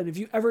always been. Have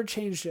you ever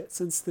changed it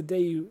since the day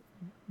you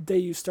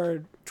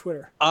started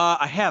Twitter?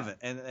 I haven't,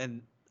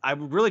 and I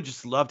would really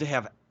just love to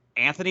have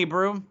Anthony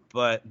Broom,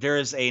 but there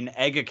is an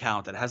egg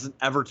account that hasn't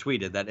ever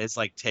tweeted that is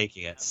like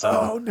taking it. So,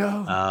 oh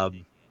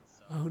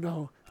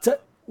no.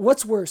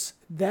 What's worse,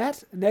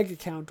 that an egg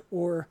account,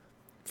 or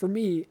for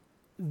me,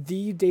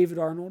 the David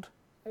Arnold?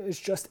 It's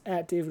just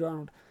at David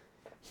Arnold.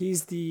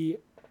 He's the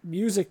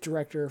music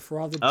director for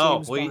all the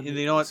James Bond movies.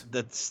 You know what?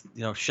 That's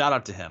shout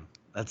out to him.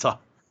 That's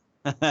all.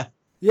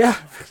 Yeah,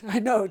 I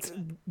know. It's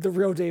the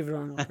real David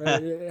Arnold.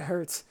 Right? It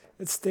hurts.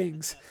 It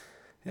stings.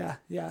 Yeah.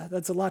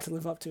 That's a lot to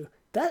live up to.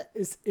 That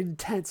is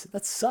intense.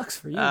 That sucks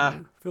for you,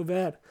 man. I feel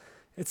bad.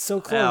 It's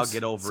so close. I'll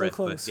get over it.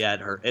 Close. But yeah,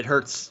 it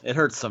hurts. It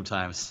hurts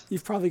sometimes.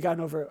 You've probably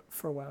gotten over it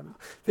for a while now.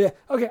 But yeah,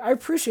 okay. I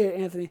appreciate it,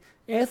 Anthony.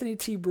 Anthony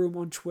T. Broom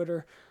on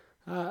Twitter.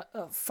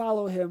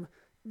 Follow him.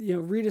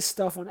 Read his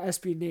stuff on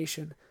SB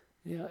Nation.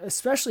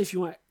 Especially if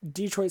you want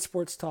Detroit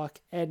sports talk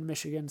and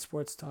Michigan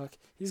sports talk.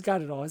 He's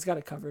got it all. He's got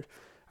it covered.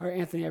 All right,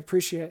 Anthony, I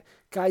appreciate it.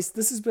 Guys,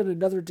 this has been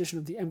another edition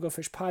of the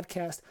MGoFish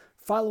podcast.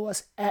 Follow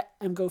us at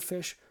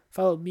MGoFish.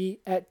 Follow me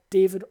at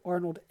David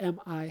Arnold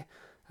MI.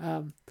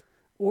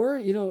 Or,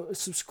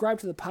 subscribe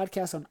to the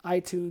podcast on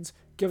iTunes.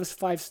 Give us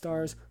 5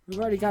 stars. We've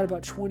already got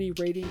about 20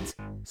 ratings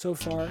so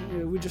far.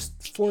 We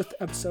just third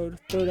episode.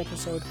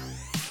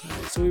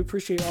 So we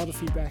appreciate all the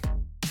feedback.